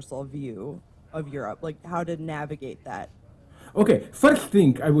universal view of Europe, like how to navigate that. Okay, first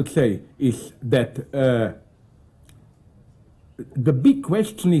thing I would say is that the big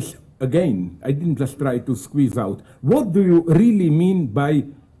question is, again, I didn't just try to squeeze out, what do you really mean by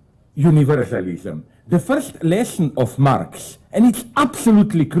universalism? The first lesson of Marx, and it's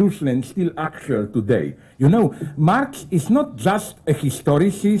absolutely crucial and still actual today. You know, Marx is not just a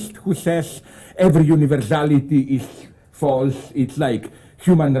historicist who says every universality is false. It's like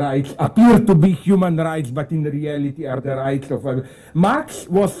human rights appear to be human rights, but in reality are the rights of... Marx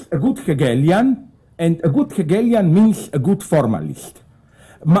was a good Hegelian, and a good Hegelian means a good formalist.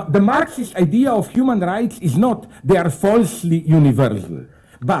 The Marxist idea of human rights is not they are falsely universal,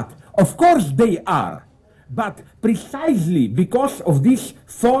 but of course they are. But precisely because of this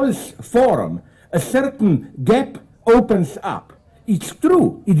false form, a certain gap opens up. It's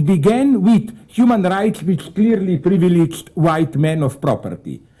true, it began with human rights which clearly privileged white men of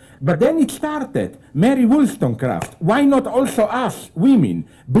property. But then it started, Mary Wollstonecraft, why not also us, women,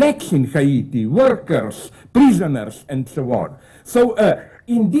 blacks in Haiti, workers, prisoners, and so on. So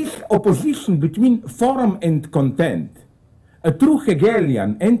in this opposition between form and content, a true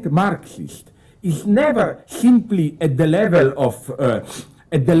Hegelian and Marxist is never simply at the level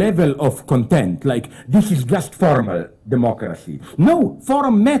of content, like this is just formal democracy. No,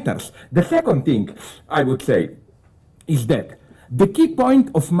 form matters. The second thing I would say is that the key point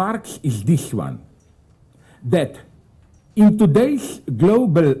of Marx is this one, that in today's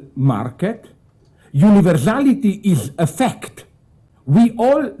global market, universality is a fact. We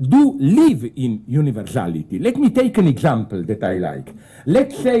all do live in universality. Let me take an example that I like.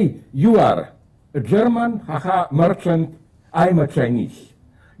 Let's say you are a German, merchant, I'm a Chinese.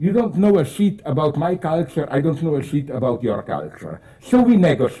 You don't know a shit about my culture, I don't know a shit about your culture. So we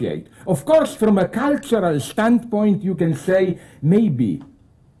negotiate. Of course, from a cultural standpoint, you can say, maybe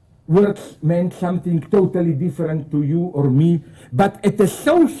words meant something totally different to you or me, but at a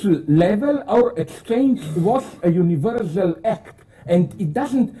social level, our exchange was a universal act. And it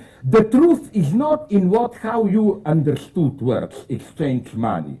doesn't, the truth is not in how you understood words, exchange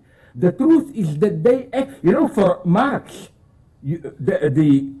money. The truth is that they, you know, for Marx,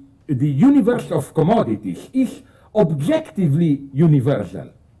 the universe of commodities is objectively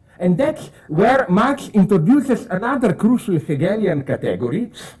universal. And that's where Marx introduces another crucial Hegelian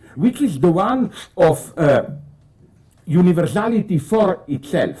category, which is the one of universality for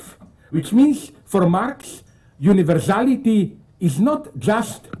itself. Which means, for Marx, universality is not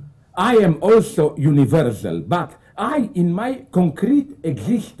just I am also universal, but I, in my concrete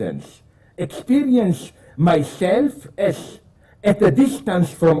existence, experience myself as at a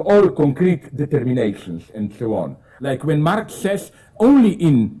distance from all concrete determinations and so on. Like when Marx says, only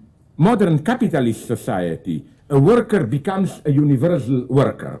in modern capitalist society, a worker becomes a universal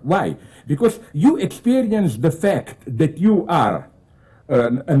worker. Why? Because you experience the fact that you are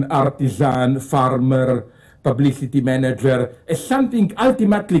an artisan, farmer, publicity manager, as something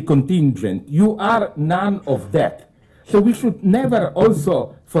ultimately contingent. You are none of that. So we should never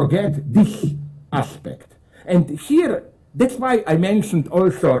also forget this aspect. And here, that's why I mentioned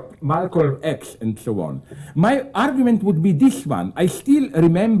also Malcolm X and so on. My argument would be this one. I still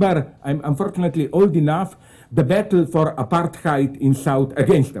remember, I'm unfortunately old enough, the battle for apartheid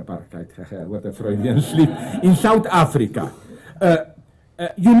against apartheid, what a Freudian slip, in South Africa.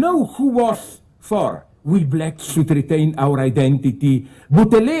 You know who was for we blacks should retain our identity?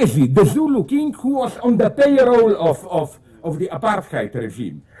 Buthelezi, the Zulu king who was on the payroll of the apartheid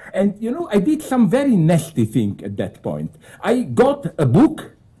regime. And you know, I did some very nasty thing at that point. I got a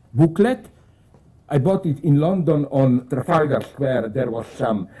booklet. I bought it in London on Trafalgar Square. There was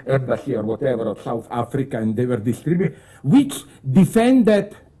some embassy or whatever of South Africa, and they were distributed, which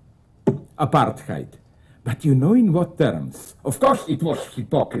defended apartheid. But you know in what terms? Of course it was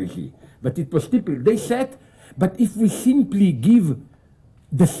hypocrisy, but it was typical. They said, but if we simply give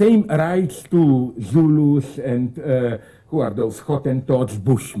the same rights to Zulus and who are those Hottentots,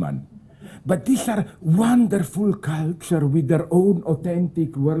 Bushmen. But these are wonderful culture with their own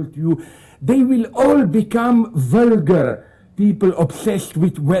authentic worldview. They will all become vulgar people obsessed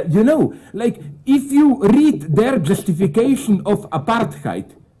with, well, you know, like if you read their justification of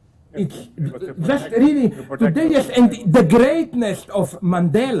apartheid, it's just reading today, yes, and the greatness of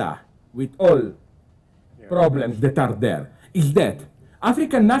Mandela, with all problems that are there, is that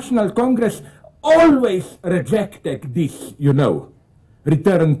African National Congress always rejected this, you know,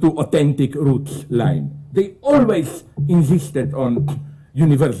 return to authentic roots line. They always insisted on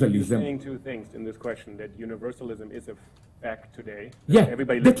universalism. You're saying two things in this question, that universalism is a fact today. Yeah,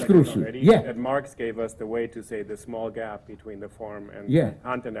 everybody that's crucial. Already, yeah. That Marx gave us the way to say the small gap between the form and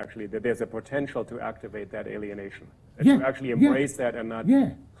content, actually, that there's a potential to activate that alienation. That to actually embrace that and not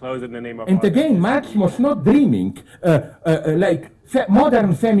close it in the name of And again, Marx was not dreaming like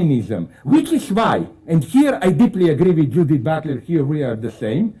modern feminism, which is why, and here I deeply agree with Judith Butler, here we are the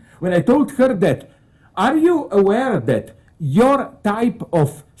same, when I told her that, are you aware that your type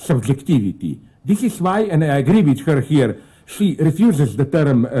of subjectivity, this is why, and I agree with her here, she refuses the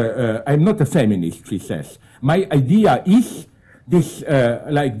term, I'm not a feminist, she says. My idea is this,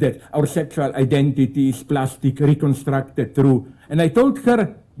 like that our sexual identity is plastic, reconstructed through, and I told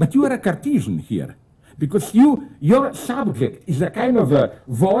her, but you are a Cartesian here, because your subject is a kind of a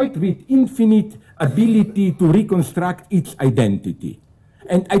void with infinite ability to reconstruct its identity.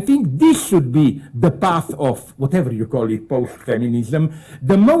 And I think this should be the path of, whatever you call it, post-feminism.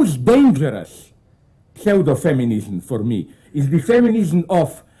 The most dangerous pseudo-feminism for me is the feminism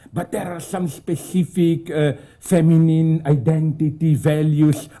of, but there are some specific feminine identity,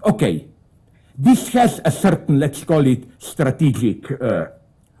 values. Okay, this has a certain, let's call it, strategic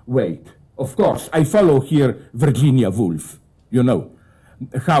weight. Of course, I follow here Virginia Woolf, you know,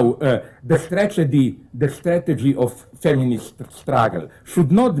 how the strategy of feminist struggle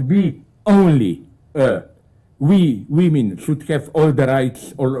should not be only we women should have all the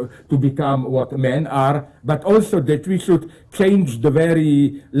rights or to become what men are, but also that we should change the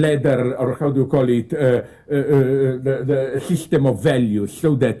very ladder, or how do you call it, the system of values,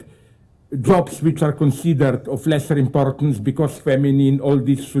 so that jobs which are considered of lesser importance because feminine, all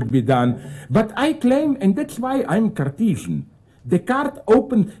this should be done. But I claim, and that's why I'm Cartesian, Descartes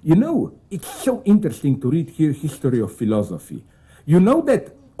opened, you know, it's so interesting to read here history of philosophy. You know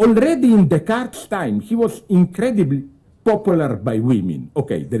that already in Descartes' time, he was incredibly popular by women.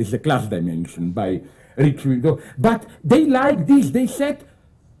 Okay, there is a class dimension by rich widow, but they like this. They said,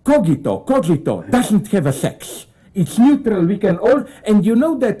 cogito doesn't have a sex. It's neutral, we can all, and you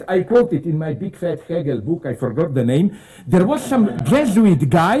know that I quoted in my big fat Hegel book, I forgot the name, there was some Jesuit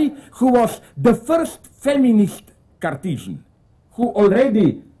guy who was the first feminist Cartesian, who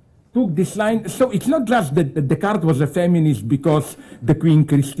already took this line. So it's not just that Descartes was a feminist because the Queen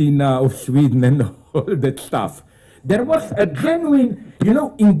Christina of Sweden and all that stuff. There was a genuine, you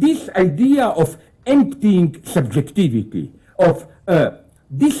know, in this idea of emptying subjectivity, of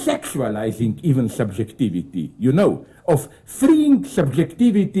desexualizing even subjectivity, you know, of freeing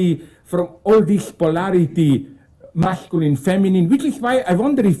subjectivity from all this polarity, masculine, feminine, which is why I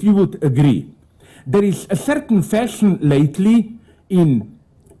wonder if you would agree. There is a certain fashion lately in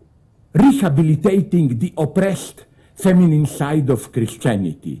rehabilitating the oppressed feminine side of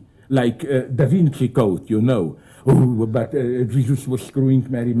Christianity, like Da Vinci Code, you know. Oh, but Jesus was screwing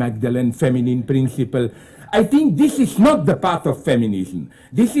Mary Magdalene, feminine principle. I think this is not the path of feminism.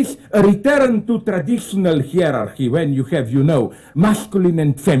 This is a return to traditional hierarchy when you have, you know, masculine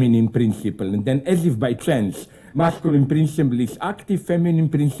and feminine principle, and then as if by chance, masculine principle is active, feminine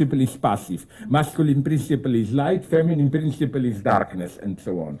principle is passive. Masculine principle is light, feminine principle is darkness, and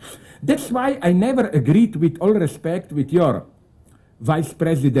so on. That's why I never agreed, with all respect, with your Vice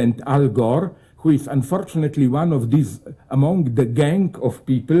President Al Gore, who is unfortunately one of these, among the gang of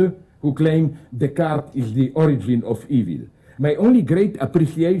people who claim Descartes is the origin of evil. My only great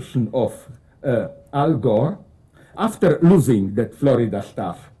appreciation of Al Gore, after losing that Florida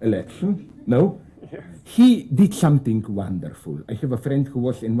staff election, he did something wonderful. I have a friend who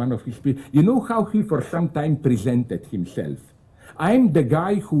was in one of his speeches. You know how he for some time presented himself? I'm the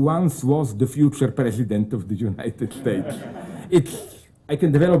guy who once was the future president of the United States. I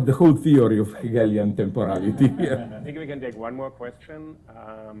can develop the whole theory of Hegelian temporality here. I think we can take one more question.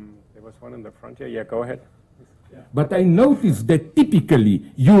 There was one in the front here. Yeah, go ahead. Yeah. But I noticed that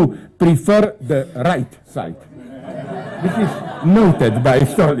typically you prefer the right side. This is noted by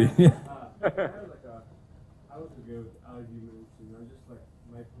Solly. I want to give arguments, just like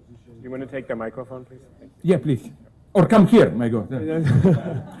my position. You want to take the microphone, please? Yeah, please. Or come here, my God.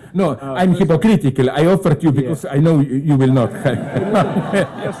 No, I'm hypocritical. I offered you because I know you will not.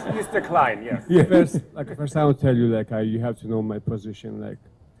 Yes, please decline, yes. Yeah. First I will tell you, you have to know my position.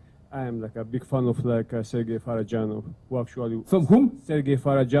 I am a big fan of Sergei Farajanov, who actually... From whom? Sergei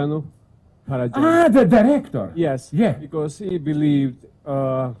Farajanov. Ah, the director. Yes. Yeah. Because he believed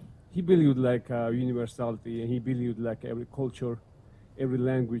universality, and he believed every culture, every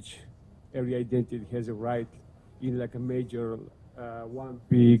language, every identity has a right in a major one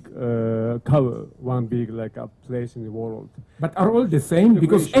big a place in the world. But are all the same?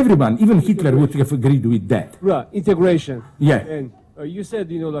 Because everyone, even Hitler, would have agreed with that. Right, integration. Yeah. And you said,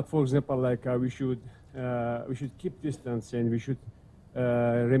 for example, we should keep distance and we should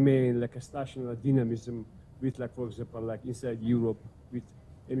remain a stationary dynamism with, for example, inside Europe with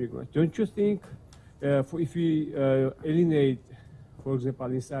immigrants. Don't you think if we alienate, for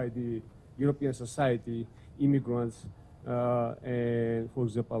example, inside the European society, immigrants and, for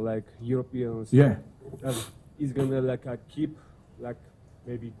example, Europeans, yeah, is gonna keep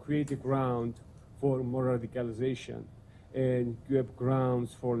maybe create a ground for more radicalization, and you have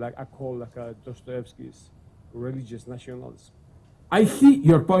grounds for I call Dostoevsky's religious nationalism. I see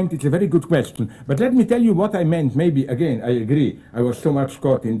your point. It's a very good question. But let me tell you what I meant. Maybe, again, I agree. I was so much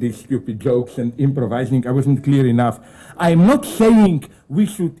caught in these stupid jokes and improvising. I wasn't clear enough. I'm not saying we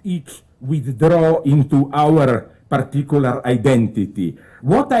should each withdraw into our particular identity.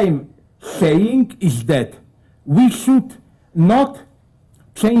 What I'm saying is that we should not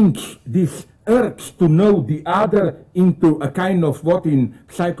change this urge to know the other into a kind of what in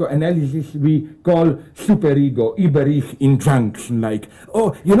psychoanalysis we call superego, Iberich injunction,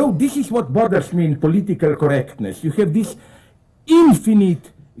 oh, this is what bothers me in political correctness. You have this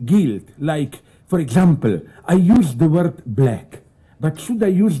infinite guilt, for example, I use the word black, but should I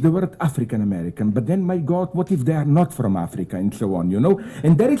use the word African American? But then, my God, what if they are not from Africa, and so on,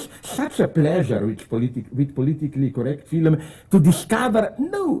 And there is such a pleasure with politically correct film to discover,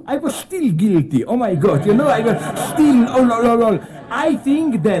 no, I was still guilty. Oh my God, I was still, oh. I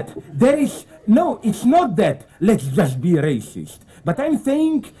think that there is, no, it's not that, let's just be racist. But I'm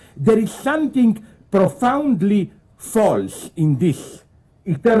saying there is something profoundly false in this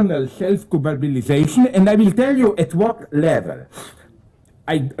eternal self-culpabilization, and I will tell you at what level.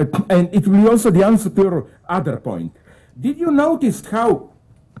 And it will be also the answer to your other point. Did you notice how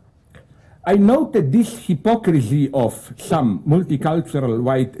I noted this hypocrisy of some multicultural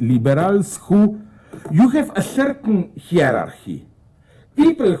white liberals who you have a certain hierarchy.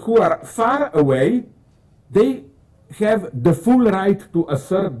 People who are far away, they have the full right to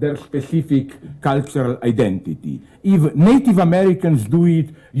assert their specific cultural identity. If Native Americans do it,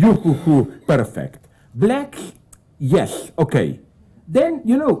 perfect. Blacks, yes, okay. Then,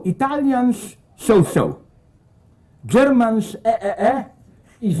 Italians, so-so. Germans,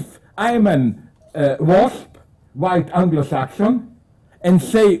 If I'm an WASP, white Anglo-Saxon, and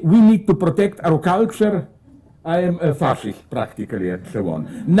say we need to protect our culture, I am a fascist, practically, and so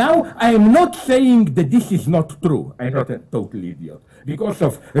on. Now, I am not saying that this is not true. I'm not a total idiot. Because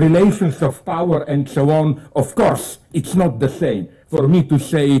of relations of power and so on, of course, it's not the same for me to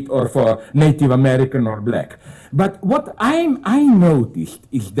say it or for Native American or black. But what I noticed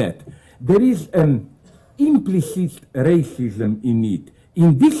is that there is an implicit racism in it,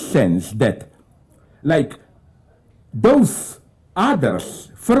 in this sense that, those others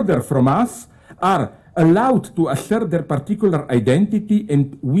further from us are allowed to assert their particular identity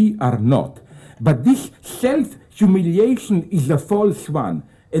and we are not. But this self-humiliation is a false one.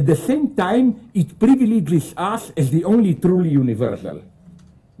 At the same time, it privileges us as the only truly universal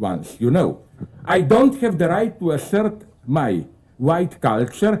ones, I don't have the right to assert my white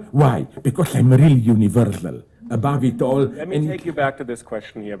culture. Why? Because I'm really universal, above it all. Let me take you back to this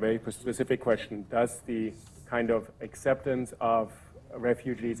question here, very specific question. Does the kind of acceptance of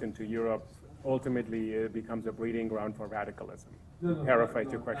refugees into Europe ultimately it becomes a breeding ground for radicalism. No,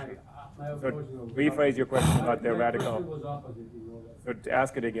 Paraphrase your question. So rephrase your question about the radical. My question was opposite, you know, So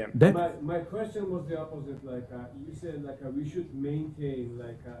ask it again. My question was the opposite. Like you said, like we should maintain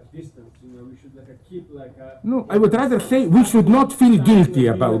like distance. You know, we should like keep like. No, I would rather say we should not feel guilty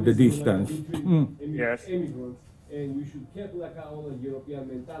about the distance. Yes. Immigrants, and we should keep like our European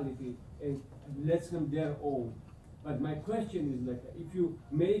mentality and let them their own. But my question is like, if you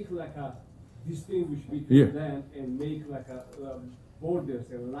make like a distinguish between them and make like a borders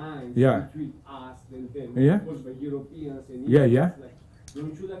and lines between us and them, caused by Europeans and like,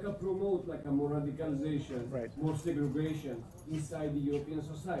 don't you like promote like a more radicalization, more segregation inside the European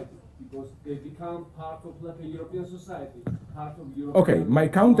society, because they become part of like a European society, part of European. Okay, my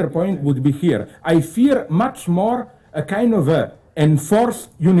counterpoint would be here. I fear much more a kind of a enforced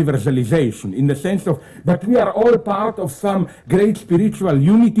universalization, in the sense of that we are all part of some great spiritual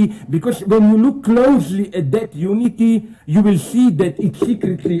unity, because when you look closely at that unity, you will see that it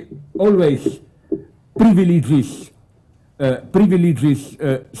secretly always privileges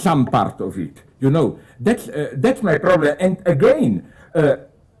some part of it. You know, that's my problem. And again,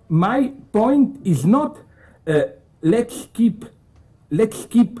 my point is not let's keep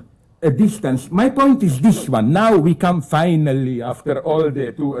a distance. My point is this one. Now we come finally, after all, to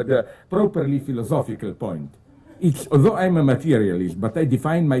the properly philosophical point. It's, although I'm a materialist, but I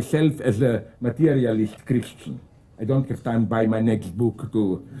define myself as a materialist Christian. I don't have time by my next book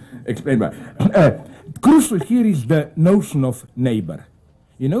to explain why. Crucial here is the notion of neighbor.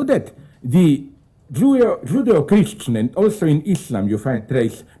 You know that the Judeo-Christian and also in Islam you find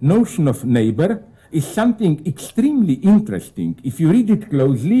trace notion of neighbor is something extremely interesting. If you read it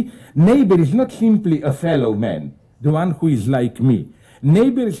closely, neighbor is not simply a fellow man, the one who is like me.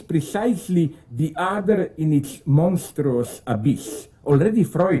 Neighbor is precisely the other in its monstrous abyss. Already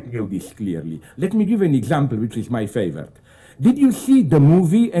Freud knew this clearly. Let me give an example which is my favorite. Did you see the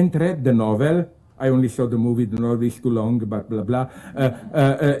movie and read the novel? I only saw the movie, the novel is too long, but blah, blah.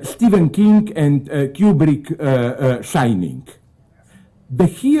 Stephen King and Kubrick, Shining. The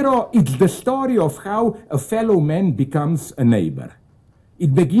hero, it's the story of how a fellow man becomes a neighbor.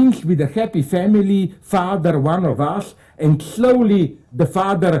 It begins with a happy family, father, one of us, and slowly the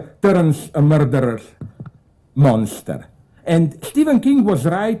father turns a murderous monster. And Stephen King was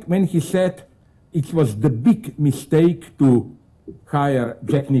right when he said it was the big mistake to hire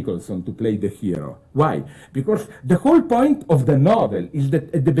Jack Nicholson to play the hero. Why? Because the whole point of the novel is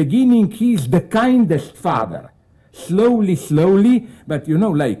that at the beginning he is the kindest father. Slowly, but you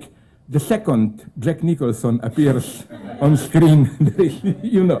know, like the second Jack Nicholson appears on screen,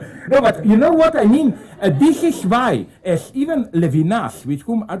 you know. No, but you know what I mean? This is why, as even Levinas, with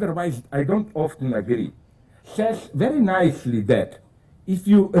whom otherwise I don't often agree, says very nicely that if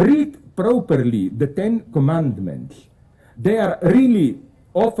you read properly the Ten Commandments, they are really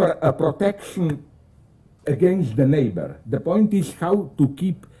offer a protection against the neighbor. The point is how to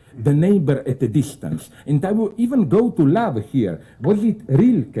keep the neighbor at a distance. And I will even go to love here. Was it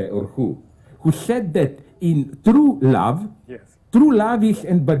Rilke or who said that in true love, true love is,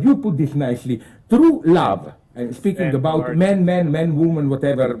 and but you put this nicely, true love, I'm speaking about man, woman,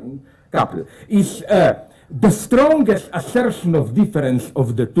 whatever couple, is the strongest assertion of difference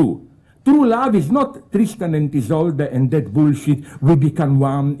of the two. True love is not Tristan and Isolde and that bullshit, we become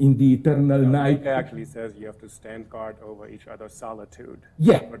one in the eternal night. It actually says you have to stand guard over each other's solitude.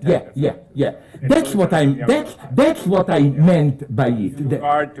 Yeah. That's what I meant by it.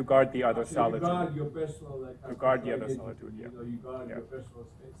 To guard the other solitude. To guard your personal, like, to guard the other solitude, you know, you guard your personal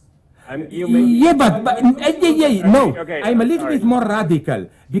space. No, I'm a little bit more radical,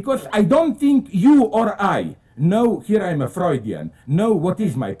 because I don't think you or I know, here I'm a Freudian, know what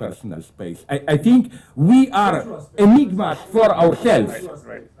is my personal space. I think we are enigmas for ourselves.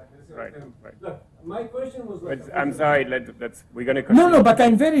 Right. Look, my question was like... I'm sorry, we're going to continue. No, but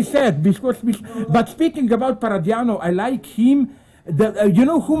I'm very sad, because, but speaking about Paradiano, I like him. You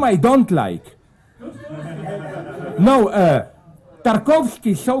know whom I don't like? No,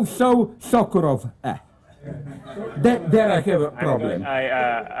 Tarkovsky, Sokurov. There I have a problem.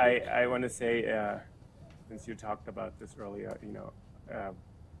 I want to say, since you talked about this earlier, you know,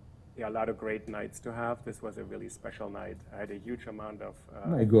 there are a lot of great nights to have. This was a really special night. I had a huge amount of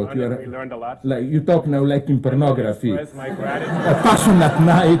my God, fun, we learned a lot. Like you talk now like in pornography. I express my gratitude. A passionate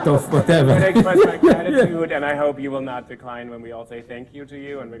night of whatever. I express my gratitude, and I hope you will not decline when we all say thank you to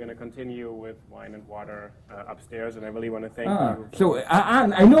you. And we're going to continue with wine and water upstairs. And I really want to thank you. So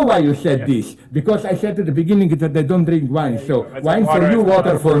I know why you said this, because I said at the beginning that I don't drink wine. So wine for you,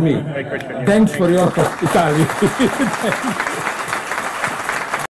 water for me. Very Christian, Thanks for your hospitality.